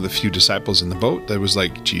was one of the few disciples in the boat that was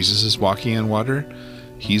like, Jesus is walking on water.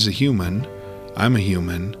 He's a human. I'm a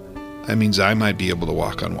human. That means I might be able to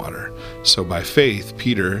walk on water. So by faith,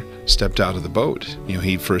 Peter stepped out of the boat.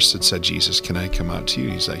 He first had said, Jesus, can I come out to you?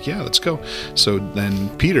 He's like, yeah, let's go. So then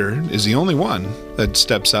Peter is the only one that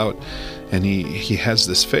steps out, and he has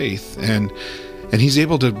this faith, and he's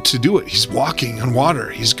able to do it. He's walking on water.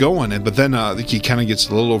 He's going, but then he kind of gets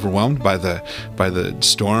a little overwhelmed by the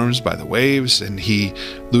storms, by the waves, and he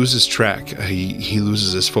loses track. He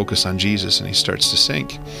loses his focus on Jesus, and he starts to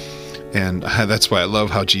sink. And that's why I love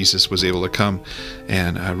how Jesus was able to come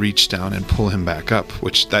and reach down and pull him back up,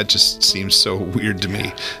 which that just seems so weird to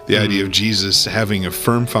me. The idea of Jesus having a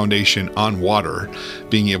firm foundation on water,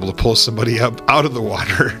 being able to pull somebody up out of the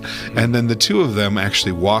water, and then the two of them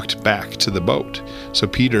actually walked back to the boat. So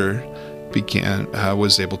Peter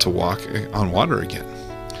was able to walk on water again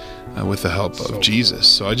with the help of Jesus.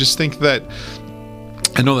 So I just think that,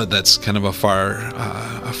 I know that that's kind of a far.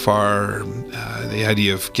 The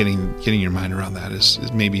idea of getting your mind around that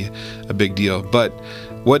is maybe a big deal. But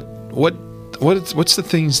what's the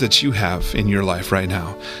things that you have in your life right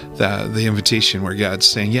now? The invitation where God's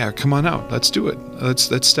saying, "Yeah, come on out. Let's do it.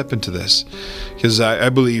 Let's step into this." Because I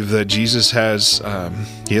believe that Jesus has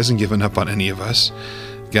he hasn't given up on any of us.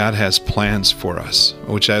 God has plans for us,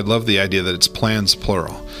 which I love the idea that it's plans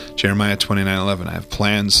plural. Jeremiah 29:11, I have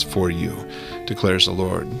plans for you, declares the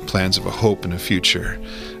Lord, plans of a hope and a future.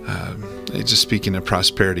 It's just speaking of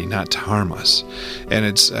prosperity, not to harm us. And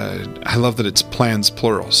I love that it's plans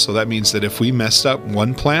plural. So that means that if we messed up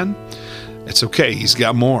one plan, it's okay. He's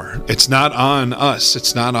got more. It's not on us.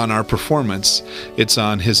 It's not on our performance. It's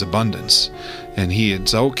on his abundance. And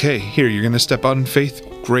it's okay. Here, you're going to step out in faith.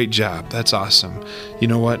 Great job. That's awesome. You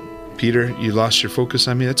know what, Peter, you lost your focus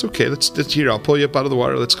on me. That's okay. Let's here. I'll pull you up out of the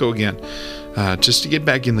water. Let's go again. Just to get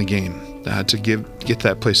back in the game, to get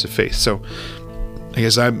that place of faith. So I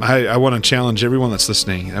guess I want to challenge everyone that's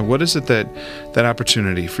listening. What is it that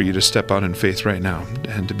opportunity for you to step out in faith right now,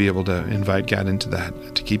 and to be able to invite God into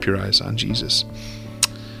that, to keep your eyes on Jesus?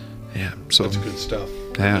 Yeah. So that's good stuff.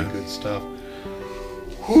 Yeah. Really good stuff.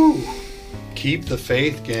 Whew. Keep the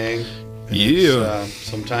faith, gang. And yeah.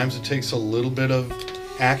 Sometimes it takes a little bit of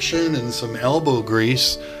action and some elbow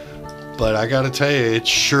grease, but I got to tell you, it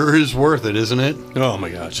sure is worth it, isn't it? Oh my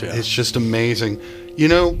gosh, yeah. It's just amazing.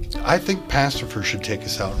 I think Pastor Fur should take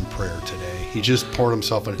us out in prayer today. He just poured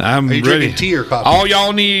himself in. I'm Are you ready. drinking tea or coffee? All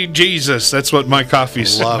y'all need Jesus. That's what my coffee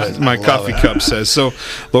says. Love it. My Love coffee it. cup says. So,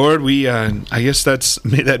 Lord, we I guess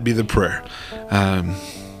may that be the prayer.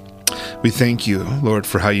 We thank you, Lord,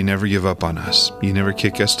 for how you never give up on us. You never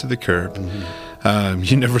kick us to the curb. Mm-hmm.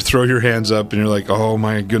 You never throw your hands up and you're like, oh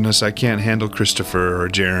my goodness, I can't handle Christopher or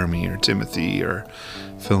Jeremy or Timothy or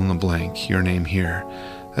fill in the blank, your name here.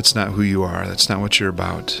 That's not who you are. That's not what you're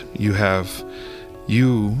about. You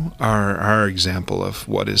are our example of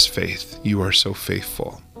what is faith. You are so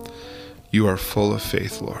faithful. You are full of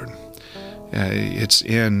faith, Lord. It's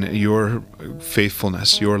in your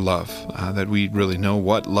faithfulness, your love, that we really know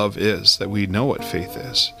what love is, that we know what faith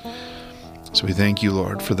is. So we thank you,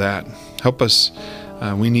 Lord, for that. Help us.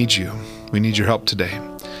 We need you. We need your help today.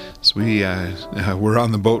 So we're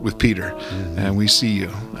on the boat with Peter, and we see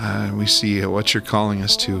you. We see what you're calling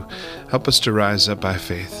us to. Help us to rise up by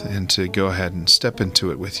faith and to go ahead and step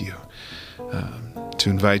into it with you, to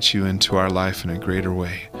invite you into our life in a greater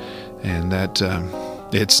way. And that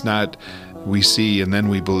it's not we see and then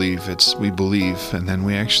we believe. It's we believe and then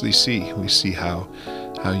we actually see. We see how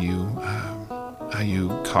you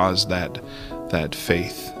cause that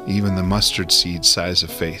faith. Even the mustard seed size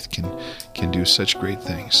of faith can do such great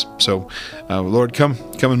things. So, Lord, come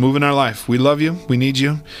and move in our life. We love you. We need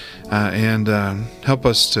you. And help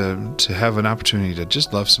us to have an opportunity to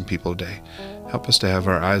just love some people today. Help us to have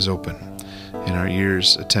our eyes open and our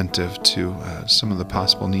ears attentive to some of the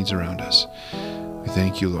possible needs around us. We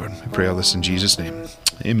thank you, Lord. I pray all this in Jesus' name.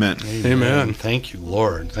 Amen. Amen. Thank you,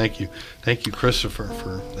 Lord. Thank you, Christopher,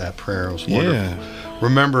 for that prayer. It was wonderful. Yeah.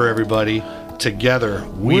 Remember, everybody, together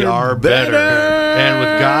we are better. And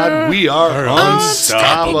with God, we are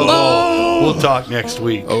unstoppable. We'll talk next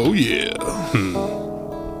week. Oh, yeah.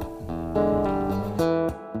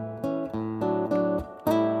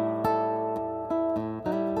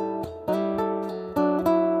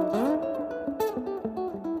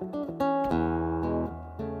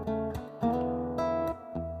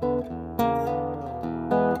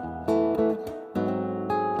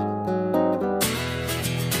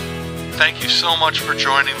 Thank you so much for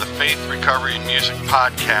joining the Faith, Recovery, and Music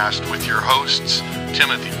podcast with your hosts,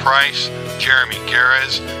 Timothy Price, Jeremy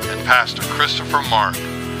Garez, and Pastor Christopher Mark.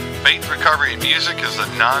 Faith, Recovery, and Music is a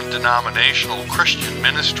non-denominational Christian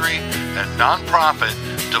ministry and nonprofit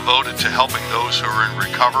devoted to helping those who are in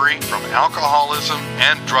recovery from alcoholism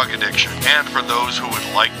and drug addiction, and for those who would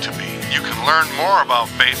like to be. You can learn more about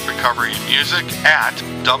Faith, Recovery, and Music at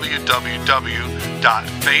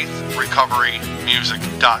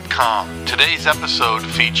www.faithrecoverymusic.com. Today's episode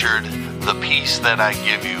featured The Peace That I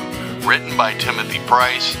Give You, written by Timothy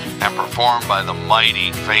Price and performed by the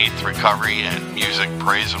mighty Faith, Recovery, and Music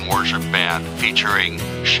Praise and Worship Band, featuring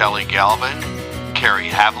Shelley Galvin, Carrie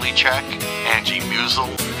Havlicek, Angie Musel,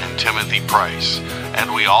 and Timothy Price.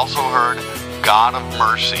 And we also heard God of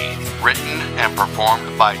Mercy, written and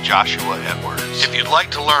performed by Joshua Edwards. If you'd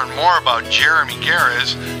like to learn more about Jeremy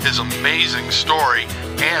Garez, his amazing story,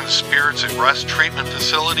 and Spirits at Rest Treatment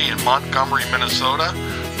Facility in Montgomery, Minnesota,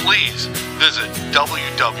 please visit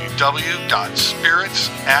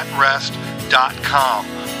www.spiritsatrest.com.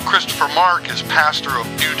 Christopher Mark is pastor of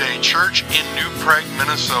New Day Church in New Prague,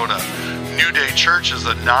 Minnesota. New Day Church is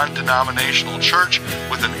a non-denominational church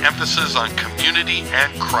with an emphasis on community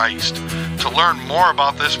and Christ. To learn more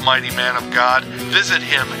about this mighty man of God, visit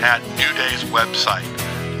him at New Day's website,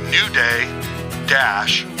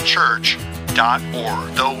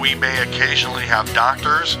 newday-church.org. Though we may occasionally have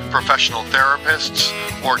doctors, professional therapists,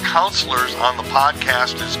 or counselors on the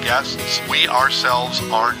podcast as guests, we ourselves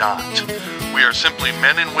are not. We are simply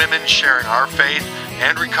men and women sharing our faith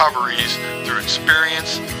and recoveries through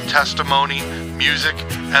experience, testimony, music,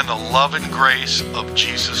 and the love and grace of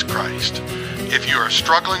Jesus Christ. If you are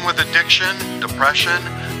struggling with addiction, depression,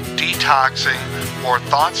 detoxing, or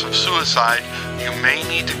thoughts of suicide, you may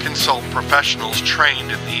need to consult professionals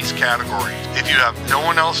trained in these categories. If you have no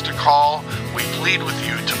one else to call, we plead with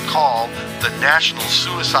you to call the National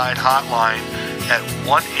Suicide Hotline at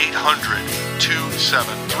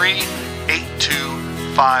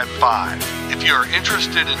 1-800-273-8255. If you are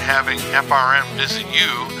interested in having FRM visit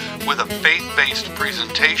you with a faith-based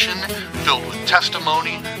presentation filled with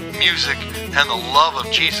testimony, music, and the love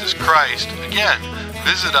of Jesus Christ, again,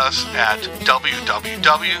 visit us at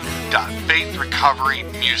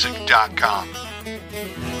www.faithrecoverymusic.com.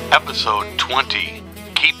 Episode 20,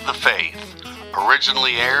 Keep the Faith,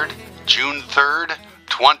 originally aired June 3rd,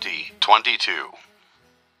 2022.